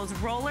 comfortable. Those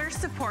rollers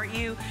support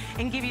you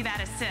and give you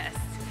that assist.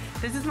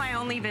 This is my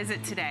only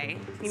visit today.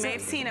 You may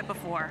have seen it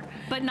before.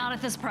 But not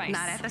at this price.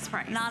 Not at this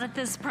price. Not at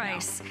this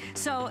price. No.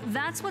 So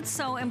that's what's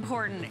so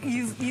important.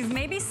 You've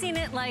maybe seen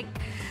it like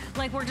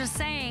we're just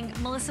saying,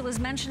 Melissa was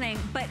mentioning,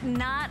 but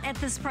not at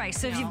this price.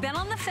 So if you've been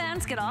on the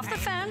fence, get off the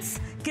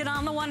fence, get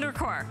on the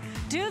WonderCore.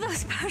 Do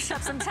those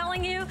push-ups. I'm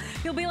telling you,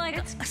 you'll be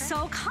like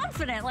so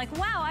confident, like,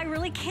 wow, I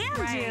really can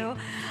do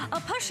a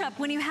push-up.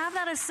 When you have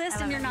that assist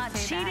and you're not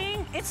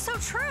cheating, it's so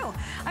true.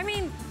 I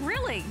mean,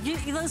 really,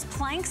 those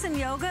planks in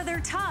yoga,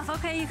 they're tough.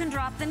 Okay, you can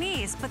drop the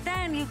knees, but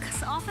then you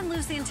often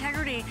lose the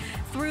integrity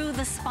through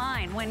the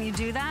spine when you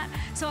do that.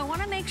 So I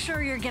wanna make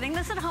sure you're getting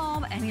this at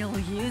home and you'll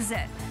use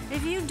it.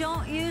 If you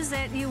don't use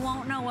it, you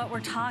won't know what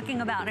we're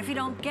talking about. If you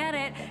don't get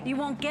it, you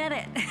won't get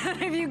it.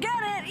 If you get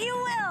it, you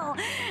will.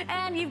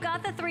 And you've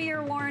got the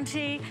 3-year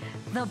warranty.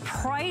 The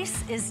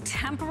price is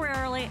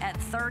temporarily at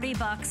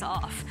 $30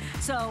 off.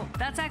 So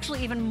that's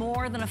actually even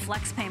more than a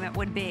flex payment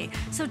would be.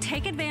 So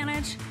take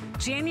advantage.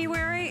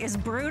 January is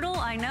brutal,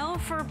 I know,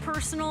 for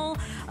personal,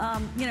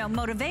 you know,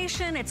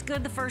 motivation. It's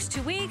good the first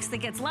 2 weeks. It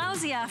gets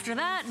lousy after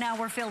that. Now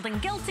we're feeling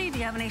guilty. Do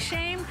you have any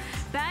shame?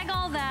 Bag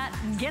all that,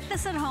 get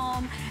this at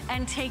home,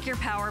 and take your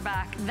power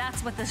back.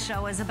 That's what this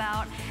show is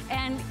about.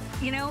 And,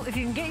 you know, if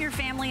you can get your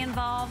family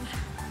involved,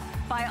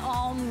 by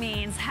all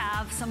means,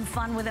 have some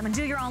fun with them and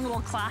do your own little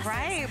classes.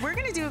 Right, we're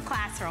gonna do a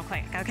class real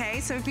quick, okay?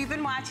 So if you've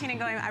been watching and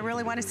going, I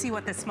really wanna see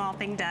what this small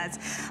thing does,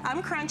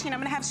 I'm crunching, I'm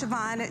gonna have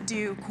Siobhan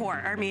do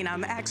core,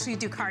 actually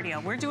do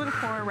cardio. We're doing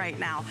core right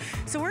now.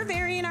 So we're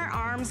varying our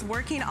arms,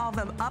 working all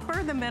the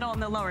upper, the middle,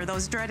 and the lower,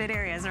 those dreaded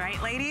areas,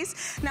 right,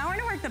 ladies? Now we're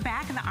gonna work the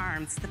back of the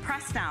arms, the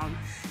press down.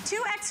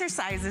 2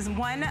 exercises,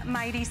 1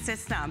 mighty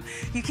system.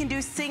 You can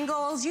do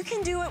singles, you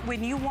can do it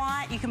when you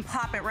want, you can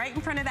pop it right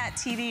in front of that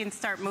TV and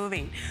start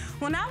moving.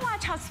 Well, now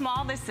watch how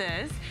small this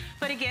is.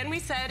 But again, we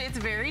said it's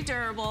very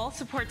durable,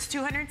 supports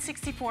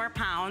 264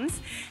 pounds,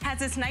 has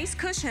this nice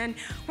cushion.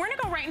 We're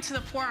gonna go right into the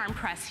forearm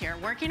press here,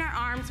 working our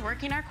arms,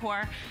 working our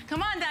core.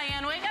 Come on,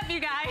 Diane, wake up, you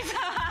guys.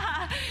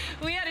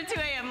 We had a 2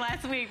 a.m.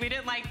 last week, we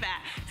didn't like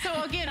that.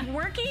 So again,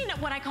 working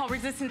what I call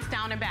resistance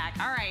down and back.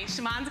 All right,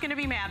 Siobhan's gonna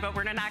be mad, but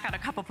we're gonna knock out a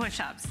couple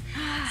push-ups.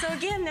 So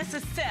again, this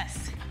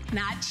assist.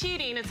 Not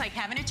cheating, it's like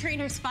having a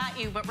trainer spot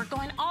you, but we're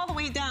going all the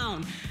way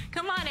down.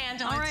 Come on,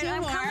 Angela, all right,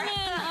 2 more.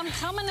 I'm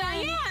coming in.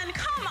 Diane,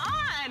 come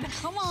on.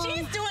 Come on.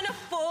 She's doing a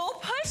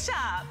full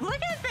push-up. Look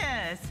at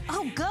this.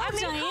 Oh, go,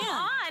 Diane. Come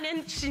on,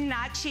 and she's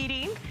not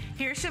cheating.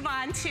 Here's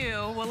Siobhan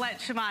too. We'll let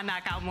Siobhan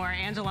knock out more.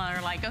 Angela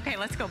are like, okay,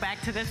 let's go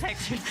back to this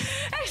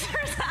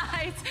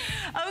exercise.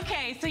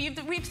 Okay,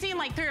 so we've seen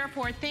like 3 or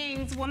 4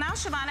 things. Well, now,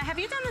 Siobhan, have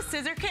you done the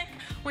scissor kick?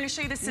 We're gonna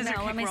show you the scissor kick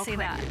real quick. Let me see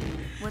that.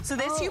 So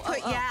this you put,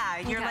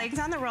 your legs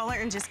on the roller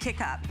and just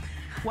kick up.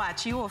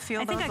 Watch, you will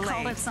feel those legs. I think I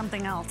called it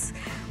something else.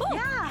 Ooh,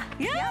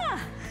 yeah.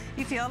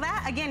 You feel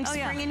that? Again,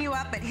 springing you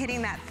up, but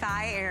hitting that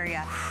thigh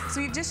area.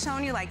 So we've just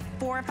shown you like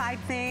 4 or 5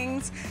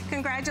 things.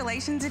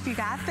 Congratulations if you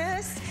got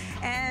this.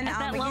 And at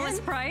that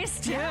lowest price,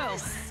 too.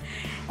 Yes.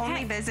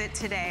 Only visit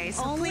today.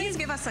 So please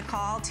give us a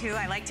call, too.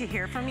 I like to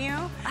hear from you.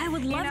 I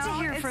would love to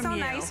hear from you.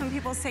 It's so nice when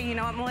people say, you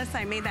know what, Melissa,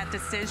 I made that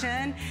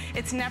decision.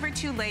 It's never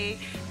too late.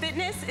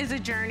 Fitness is a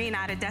journey,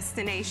 not a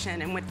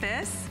destination. And with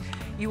this,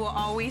 you will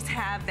always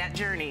have that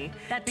journey.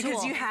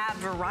 Because you have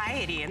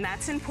variety, and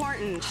that's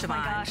important, Siobhan. Oh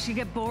my gosh, you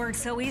get bored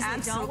so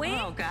easily, don't we?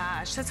 Oh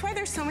gosh, that's why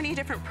there's so many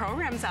different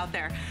programs out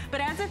there.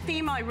 But as a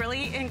female, I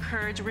really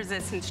encourage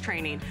resistance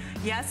training.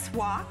 Yes,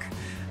 walk.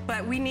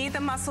 But we need the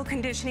muscle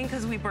conditioning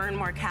because we burn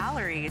more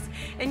calories.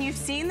 And you've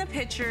seen the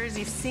pictures,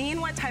 you've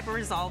seen what type of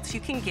results you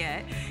can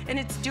get, and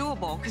it's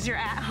doable because you're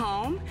at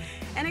home.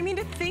 And I mean,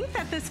 to think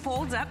that this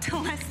folds up to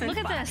less than Look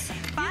at this.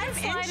 5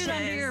 inches. Slide it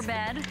under your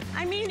bed.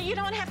 I mean, you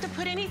don't have to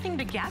put anything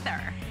together.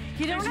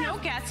 There's no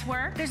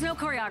guesswork. There's no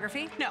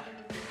choreography. No.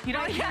 You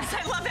don't. Yes,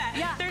 I love that.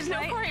 Yeah, there's no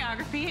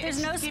choreography.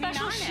 There's no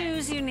special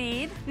shoes you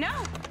need. No.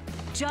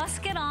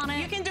 Just get on it.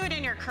 You can do it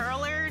in your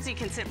curlers. You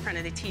can sit in front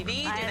of the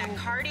TV, do that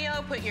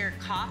cardio, put your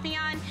coffee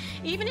on.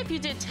 Even if you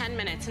did 10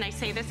 minutes, and I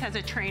say this as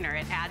a trainer,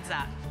 it adds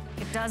up.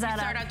 It does add up.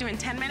 You start out doing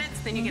 10 minutes,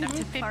 then you get up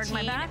to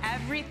 15.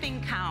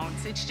 Everything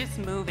counts. It's just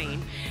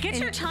moving. Get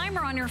your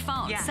timer on your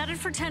phone. Yeah. Set it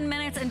for 10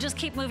 minutes and just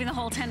keep moving the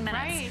whole 10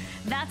 minutes. Right.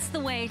 That's the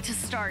way to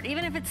start.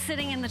 Even if it's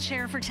sitting in the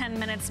chair for 10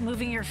 minutes,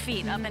 moving your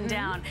feet up and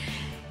down.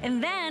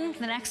 And then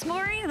the next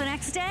morning, the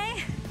next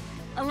day,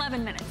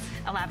 11 minutes.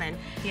 11,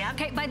 yeah.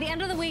 Okay, by the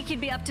end of the week,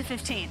 you'd be up to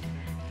 15.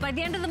 By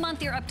the end of the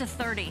month, you're up to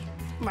 30.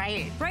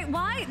 Right. Right?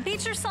 Why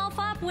beat yourself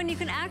up when you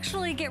can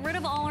actually get rid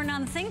of all or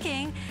none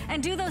thinking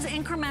and do those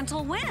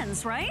incremental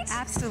wins, right?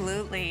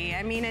 Absolutely.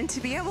 I mean, and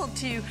to be able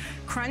to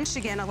crunch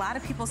again, a lot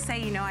of people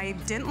say, you know, I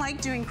didn't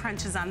like doing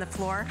crunches on the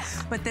floor,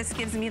 but this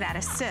gives me that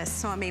assist,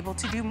 so I'm able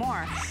to do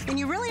more. And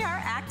you really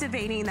are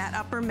activating that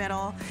upper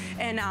middle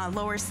and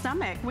lower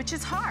stomach, which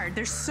is hard.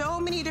 There's so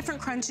many different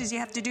crunches you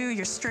have to do.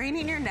 You're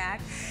straining your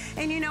neck.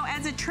 And you know,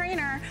 as a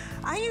trainer,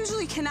 I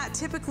usually cannot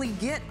typically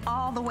get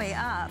all the way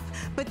up,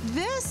 but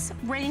this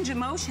range of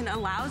motion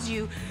allows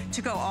you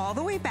to go all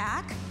the way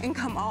back and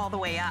come all the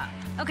way up.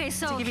 Okay,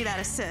 so to give you that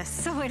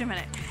assist. So wait a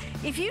minute.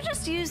 If you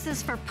just use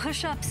this for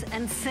push-ups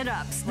and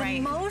sit-ups, the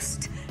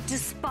most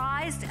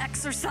despised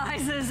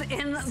exercises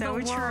in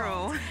the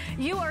world. True.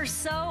 You are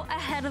so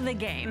ahead of the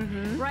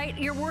game, right?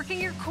 You're working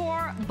your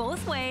core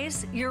both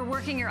ways. You're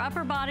working your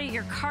upper body,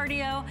 your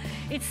cardio.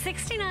 It's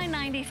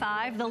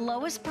 $69.95, the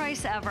lowest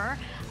price ever.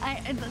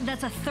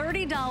 That's a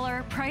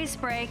 $30 price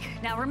break.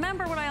 Now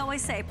remember what I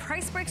always say,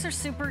 price breaks are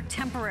super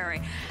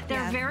temporary.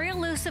 They're very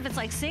elusive. It's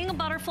like seeing a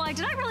butterfly.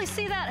 Did I really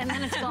see that? And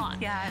then it's gone.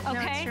 Okay? No,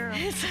 it's true.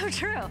 It's so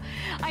true.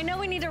 I know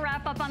we need to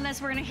wrap up on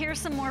this. We're gonna hear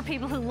some more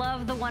people who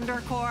love the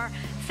Wonder Core.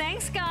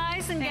 Thanks,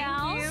 guys and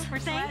gals.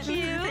 Thank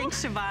you.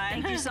 Thanks, Siobhan.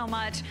 Thank you so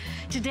much.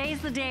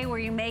 Today's the day where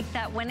you make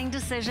that winning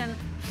decision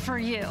for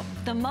you.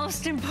 The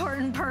most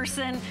important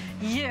person,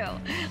 you.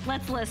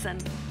 Let's listen.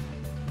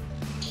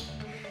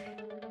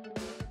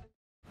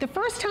 The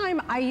first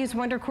time I used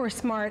WonderCore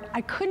Smart,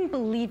 I couldn't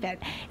believe it.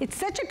 It's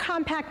such a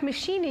compact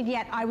machine, and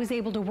yet I was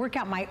able to work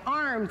out my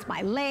arms,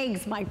 my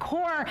legs, my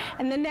core,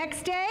 and the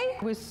next day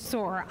I was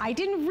sore. I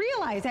didn't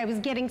realize I was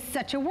getting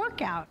such a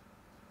workout.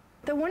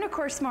 The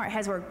WonderCore Smart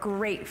has worked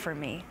great for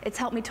me. It's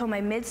helped me tone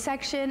my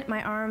midsection,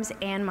 my arms,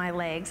 and my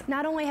legs.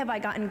 Not only have I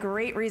gotten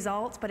great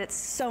results, but it's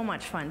so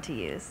much fun to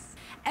use.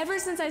 Ever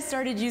since I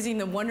started using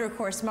the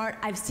WonderCore Smart,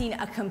 I've seen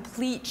a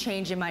complete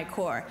change in my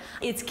core.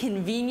 It's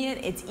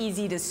convenient, it's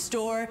easy to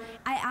store.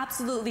 I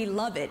absolutely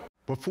love it.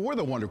 Before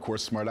the WonderCore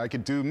Smart, I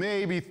could do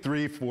maybe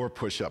 3-4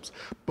 push-ups.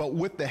 But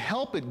with the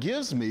help it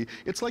gives me,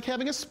 it's like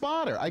having a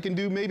spotter. I can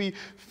do maybe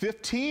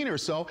 15 or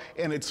so,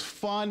 and it's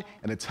fun,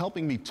 and it's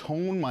helping me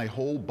tone my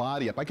whole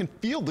body up. I can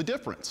feel the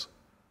difference.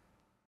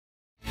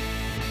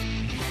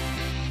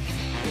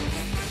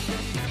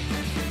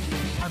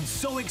 I'm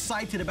so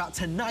excited about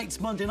tonight's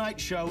Monday night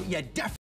show. Yeah, definitely.